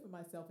caught a whiff of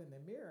myself in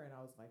the mirror, and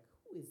I was like,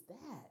 who is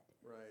that?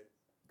 Right.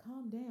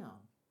 Calm down.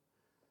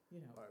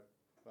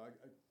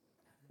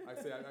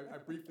 I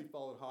briefly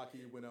followed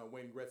hockey when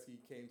Wayne Gretzky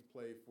came to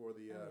play for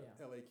the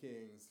LA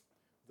Kings.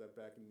 Was that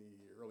back in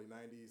the early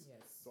 90s?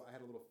 Yes. So I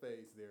had a little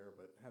phase there,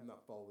 but have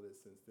not followed it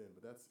since then.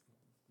 But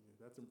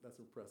that's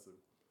impressive.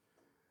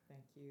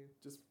 Thank you.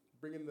 Just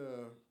bringing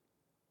the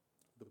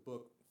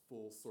book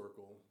full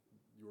circle.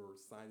 You were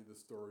signed to the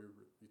story.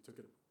 You took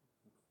it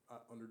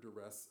under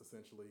duress,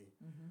 essentially.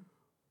 Mm-hmm.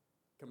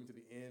 Coming to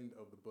the end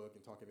of the book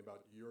and talking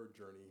about your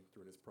journey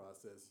during this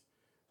process,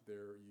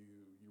 there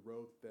you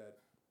wrote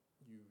that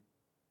you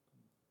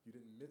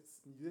didn't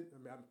miss.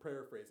 I'm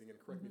paraphrasing, and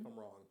correct me if I'm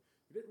wrong.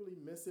 You didn't really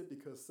miss it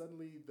because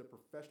suddenly the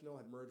professional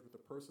had merged with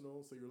the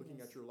personal, so you're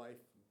looking at your life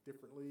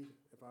differently.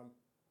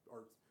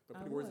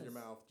 Don't put words in your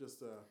mouth.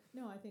 Just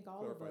no, I think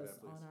all of us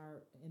that, on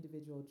our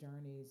individual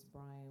journeys,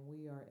 Brian,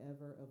 we are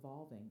ever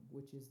evolving,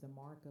 which is the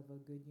mark of a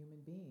good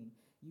human being.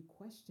 You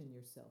question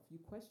yourself. You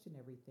question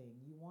everything.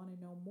 You want to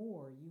know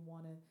more. You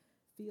want to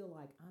feel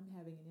like I'm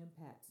having an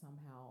impact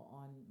somehow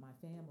on my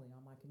family,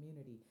 on my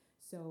community.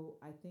 So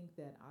I think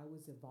that I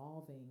was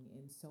evolving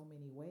in so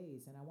many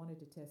ways, and I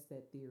wanted to test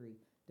that theory.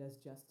 Does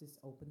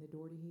justice open the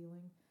door to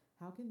healing?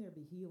 How can there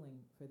be healing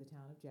for the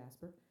town of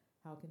Jasper?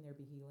 How can there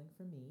be healing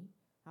for me?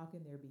 How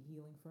can there be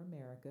healing for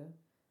America?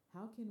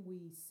 How can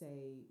we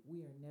say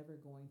we are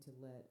never going to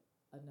let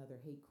another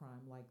hate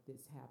crime like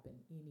this happen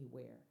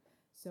anywhere?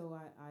 So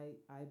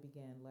I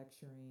began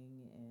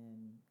lecturing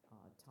and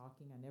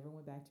talking. I never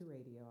went back to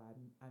radio.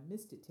 I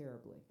missed it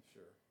terribly.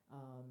 Sure.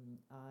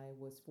 I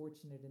was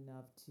fortunate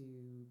enough to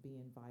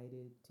be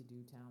invited to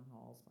do town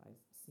halls by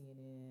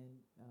CNN,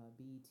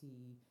 BET,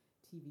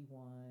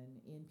 TV1,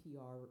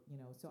 NPR.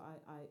 So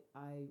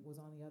I was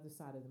on the other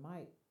side of the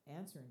mic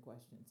answering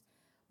questions.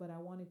 But I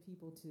wanted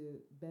people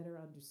to better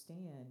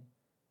understand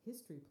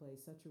history plays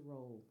such a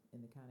role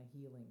in the kind of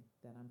healing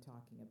that I'm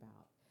talking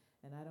about.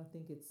 And I don't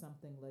think it's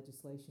something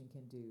legislation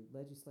can do.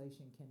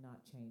 Legislation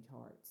cannot change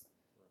hearts.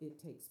 Right. It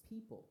takes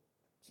people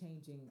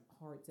changing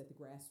hearts at the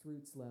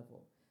grassroots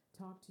level.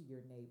 Talk to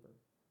your neighbor.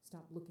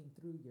 Stop looking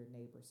through your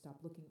neighbor.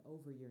 Stop looking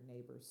over your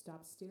neighbor.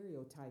 Stop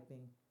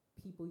stereotyping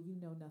people you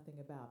know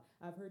nothing about.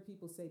 I've heard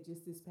people say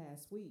just this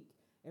past week,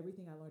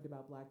 everything I learned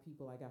about black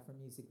people I got from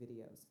music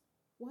videos.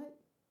 What?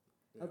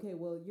 Yeah. Okay,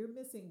 well, you're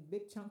missing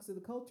big chunks of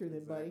the culture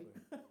then, buddy.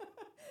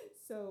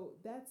 So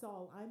that's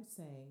all I'm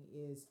saying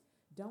is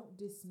don't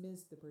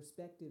dismiss the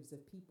perspectives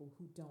of people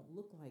who don't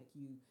look like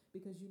you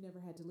because you never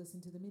had to listen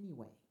to them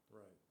anyway.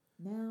 Right.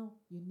 Now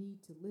you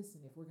need to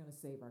listen if we're going to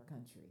save our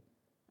country.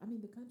 I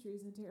mean, the country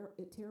is in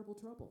terrible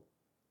trouble.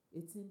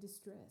 It's in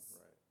distress.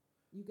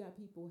 Right. You got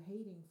people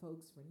hating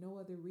folks for no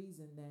other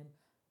reason than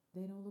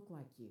they don't look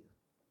like you.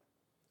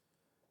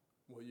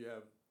 Well, you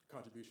have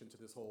contribution to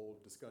this whole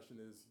discussion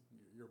is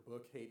your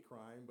book, Hate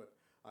Crime, but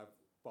I've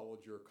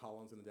followed your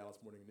columns in the Dallas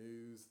Morning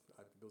News.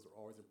 I think those are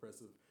always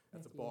impressive.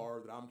 That's Thank a you.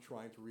 bar that I'm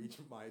trying to reach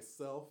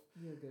myself.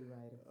 You're a good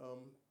writer.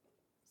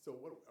 So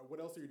what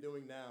else are you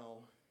doing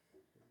now?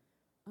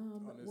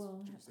 On this,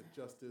 Well, you said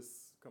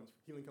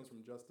healing comes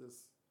from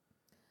justice.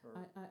 Or,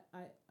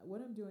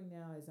 what I'm doing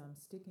now is I'm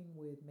sticking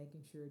with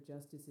making sure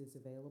justice is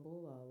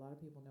available. A lot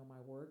of people know my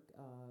work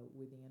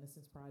with the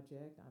Innocence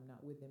Project. I'm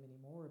not with them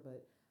anymore,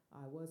 but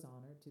I was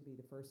honored to be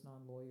the first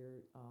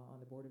non-lawyer on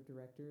the board of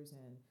directors,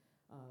 and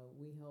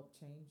we helped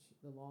change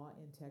the law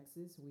in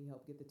Texas. We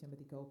helped get the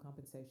Timothy Cole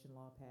compensation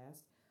law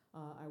passed.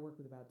 I work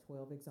with about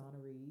 12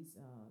 exonerees.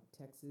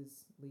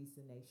 Texas leads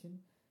the nation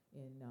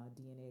in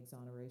DNA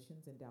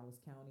exonerations, and Dallas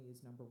County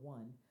is number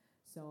 1.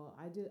 So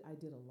I did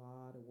a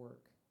lot of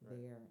work Right.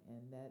 there,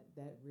 and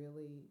that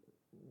really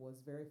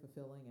was very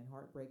fulfilling and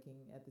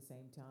heartbreaking at the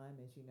same time.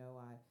 As you know,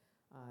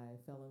 I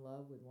fell in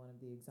love with one of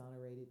the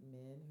exonerated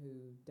men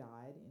who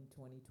died in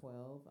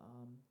 2012.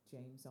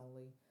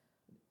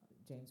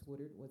 James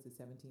Woodard was the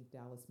 17th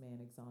Dallas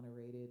man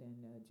exonerated,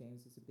 and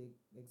James is a big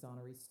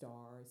exoneree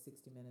star.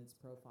 60 Minutes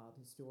profiled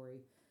his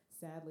story.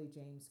 Sadly,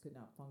 James could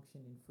not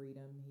function in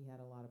freedom. He had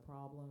a lot of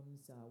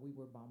problems. We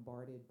were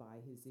bombarded by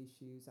his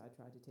issues. I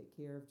tried to take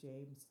care of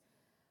James,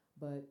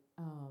 but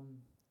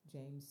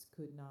James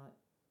could not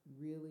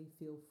really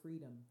feel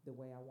freedom the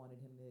way I wanted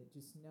him to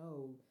just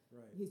know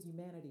right. his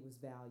humanity was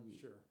valued.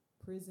 Sure.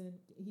 Prison,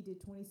 he did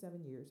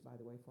 27 years, by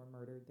the way, for a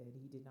murder that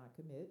he did not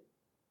commit.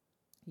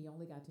 He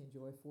only got to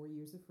enjoy 4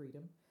 years of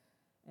freedom,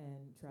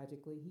 and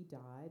tragically, he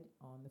died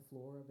on the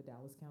floor of a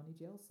Dallas County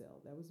jail cell.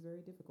 That was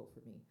very difficult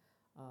for me.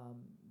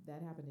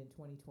 That happened in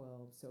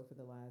 2012, so for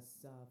the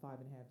last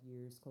 5.5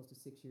 years, close to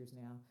 6 years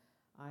now,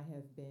 I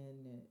have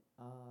been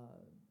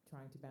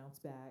trying to bounce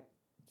back,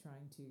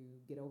 trying to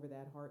get over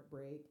that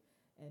heartbreak,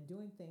 and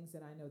doing things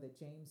that I know that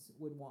James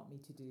would want me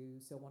to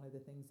do. So one of the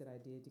things that I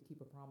did to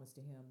keep a promise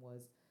to him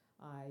was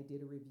I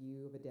did a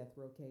review of a death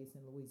row case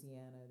in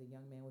Louisiana. The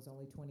young man was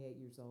only 28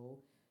 years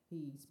old.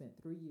 He spent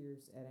 3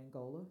 years at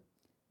Angola,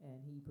 and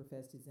he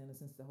professed his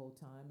innocence the whole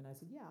time. And I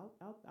said, yeah,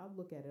 I'll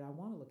look at it. I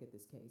want to look at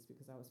this case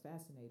because I was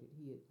fascinated.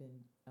 He had been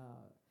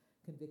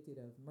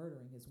convicted of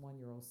murdering his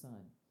 1-year-old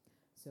son.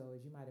 So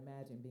as you might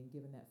imagine, being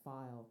given that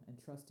file and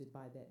trusted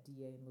by that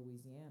DA in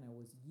Louisiana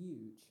was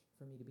huge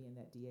for me to be in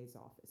that DA's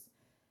office.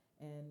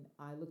 And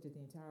I looked at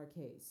the entire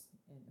case.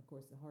 And, of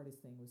course, the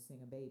hardest thing was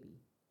seeing a baby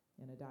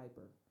in a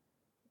diaper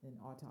in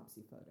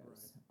autopsy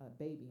photos, Right. a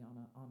baby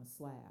on a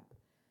slab.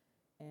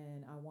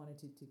 And I wanted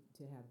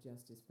to have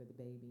justice for the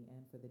baby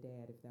and for the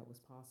dad if that was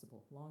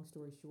possible. Long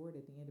story short,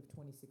 at the end of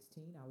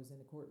 2016, I was in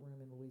the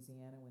courtroom in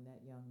Louisiana when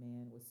that young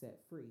man was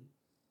set free.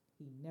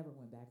 He never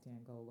went back to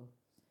Angola.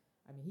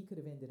 I mean, he could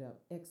have ended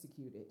up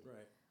executed.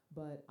 Right.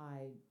 But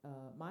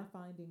my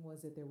finding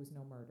was that there was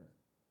no murder.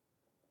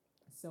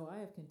 So I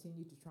have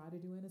continued to try to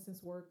do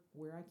innocence work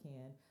where I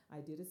can. I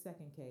did a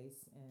second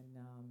case, and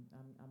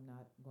I'm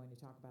not going to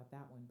talk about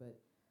that one, but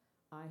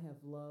I have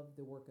loved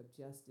the work of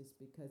justice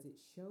because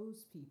it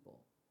shows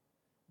people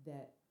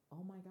that,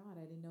 oh my God,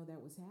 I didn't know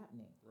that was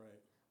happening. Right.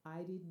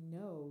 I didn't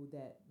know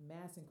that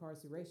mass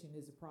incarceration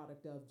is a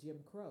product of Jim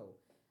Crow.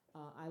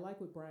 I like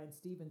what Brian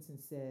Stevenson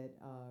said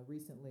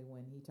recently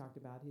when he talked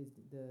about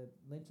the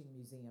lynching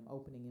museum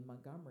opening in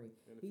Montgomery.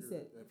 And He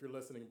said, if you're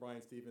listening,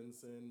 Brian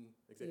Stevenson,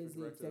 is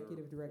the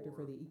executive director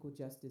for the Equal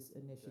Justice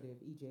Initiative,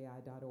 Okay.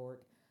 EJI.org.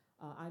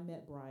 I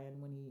met Brian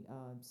when he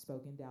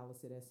spoke in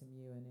Dallas at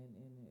SMU, and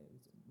it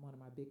was one of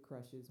my big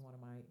crushes, one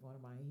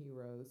of my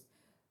heroes.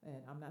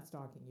 And I'm not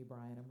stalking you,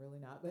 Brian. I'm really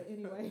not. But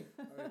anyway,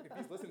 if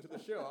he's listening to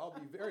the show, I'll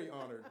be very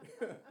honored.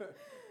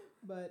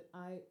 but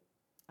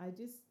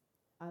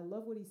I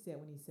love what he said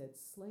when he said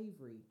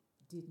slavery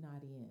did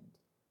not end.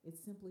 It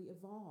simply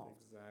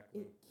evolved.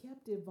 Exactly. It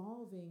kept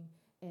evolving,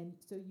 and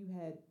so you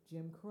had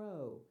Jim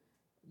Crow.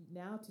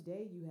 Now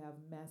today you have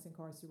mass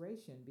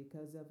incarceration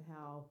because of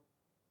how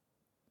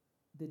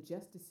the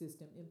justice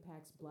system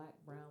impacts black,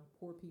 brown,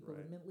 poor people,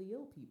 Right. and mentally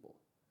ill people.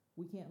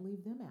 We can't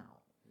leave them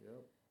out.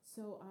 Yep.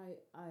 So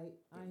I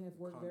And have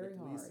worked very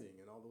convict hard. leasing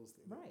and all those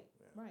things. Right,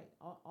 Yeah. right.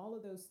 All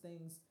of those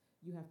things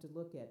you have to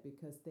look at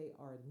because they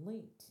are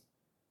linked.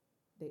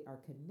 They are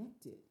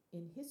connected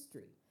in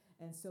history.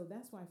 And so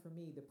that's why for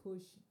me the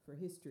push for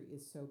history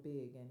is so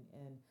big.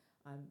 And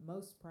I'm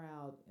most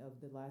proud of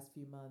the last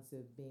few months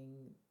of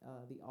being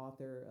the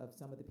author of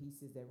some of the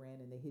pieces that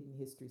ran in the Hidden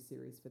History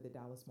series for the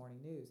Dallas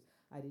Morning News.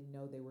 I didn't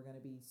know they were going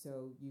to be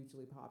so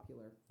hugely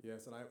popular.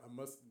 Yes, and I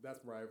must.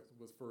 That's where I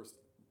was first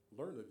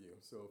learned of you.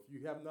 So if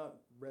you have not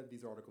read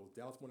these articles,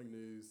 Dallas Morning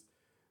News,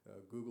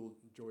 Google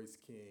Joyce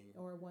King.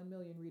 Or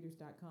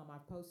 1millionreaders.com.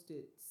 I've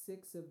posted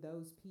 6 of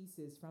those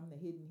pieces from the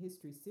Hidden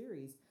History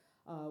series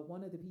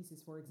One of the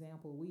pieces, for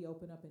example, we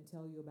open up and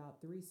tell you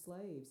about 3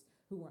 slaves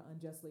who were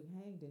unjustly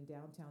hanged in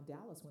downtown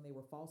Dallas when they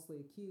were falsely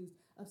accused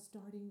of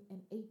starting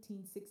an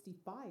 1860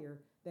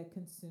 fire that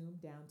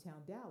consumed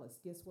downtown Dallas.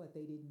 Guess what?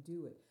 They didn't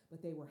do it,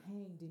 but they were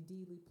hanged in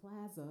Dealey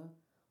Plaza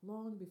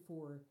long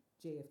before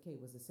JFK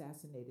was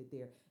assassinated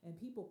there. And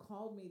people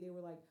called me, they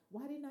were like,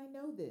 why didn't I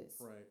know this?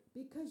 Right.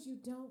 Because you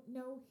don't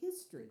know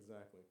history.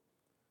 Exactly.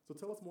 So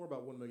tell us more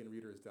about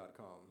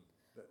 1millionreaders.com.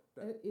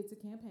 It's a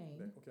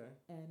campaign. Okay.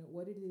 And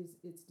what it is,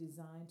 it's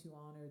designed to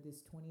honor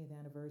this 20th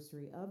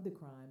anniversary of the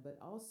crime, but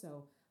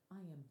also I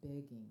am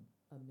begging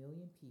 1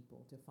 million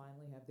people to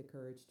finally have the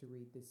courage to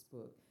read this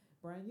book.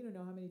 Brian, you don't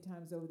know how many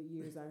times over the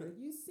years I heard,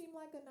 you seem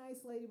like a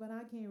nice lady, but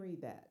I can't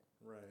read that.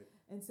 Right.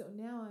 And so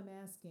now I'm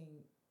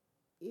asking,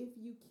 if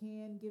you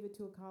can give it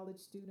to a college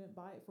student,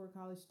 buy it for a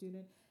college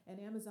student, and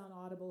Amazon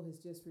Audible has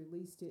just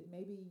released it.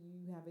 Maybe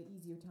you have an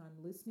easier time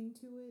listening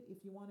to it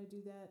if you want to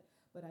do that,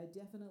 but I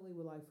definitely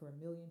would like for 1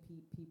 million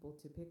people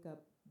to pick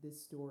up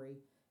this story,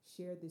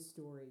 share this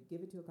story,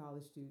 give it to a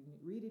college student,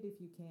 read it if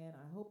you can.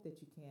 I hope that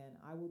you can.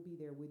 I will be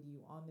there with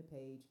you on the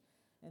page,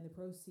 and the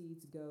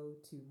proceeds go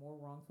to more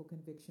wrongful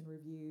conviction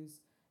reviews,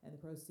 and the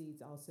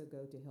proceeds also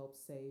go to help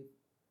save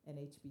an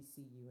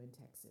HBCU in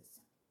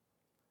Texas.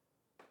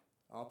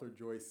 Author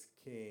Joyce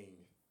King,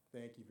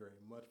 thank you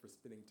very much for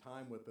spending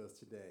time with us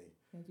today.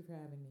 Thank you for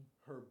having me.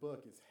 Her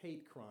book is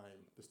Hate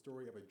Crime, the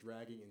story of a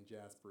dragging in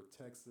Jasper,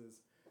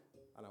 Texas.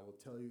 And I will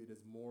tell you, it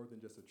is more than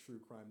just a true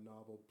crime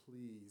novel.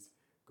 Please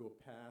go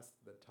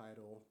past the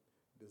title.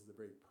 This is a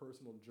very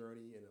personal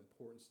journey and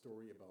important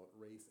story about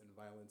race and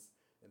violence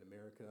in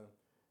America.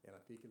 And I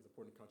think it's an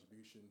important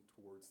contribution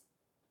towards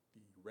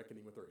the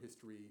reckoning with our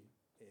history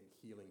and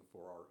healing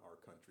for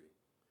our country.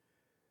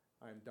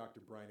 I'm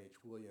Dr. Brian H.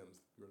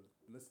 Williams. You're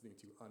listening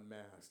to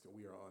Unmasked, and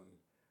we are on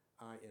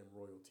I Am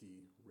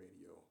Royalty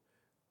Radio.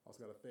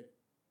 Also got to thank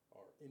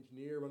our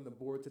engineer on the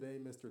board today,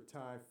 Mr.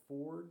 Ty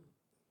Ford.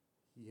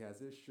 He has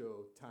his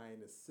show, Ty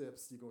and the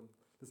Sips. You can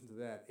listen to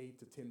that 8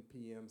 to 10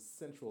 p.m.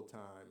 Central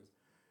Time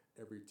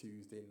every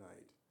Tuesday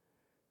night.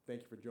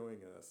 Thank you for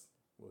joining us.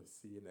 We'll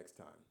see you next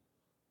time.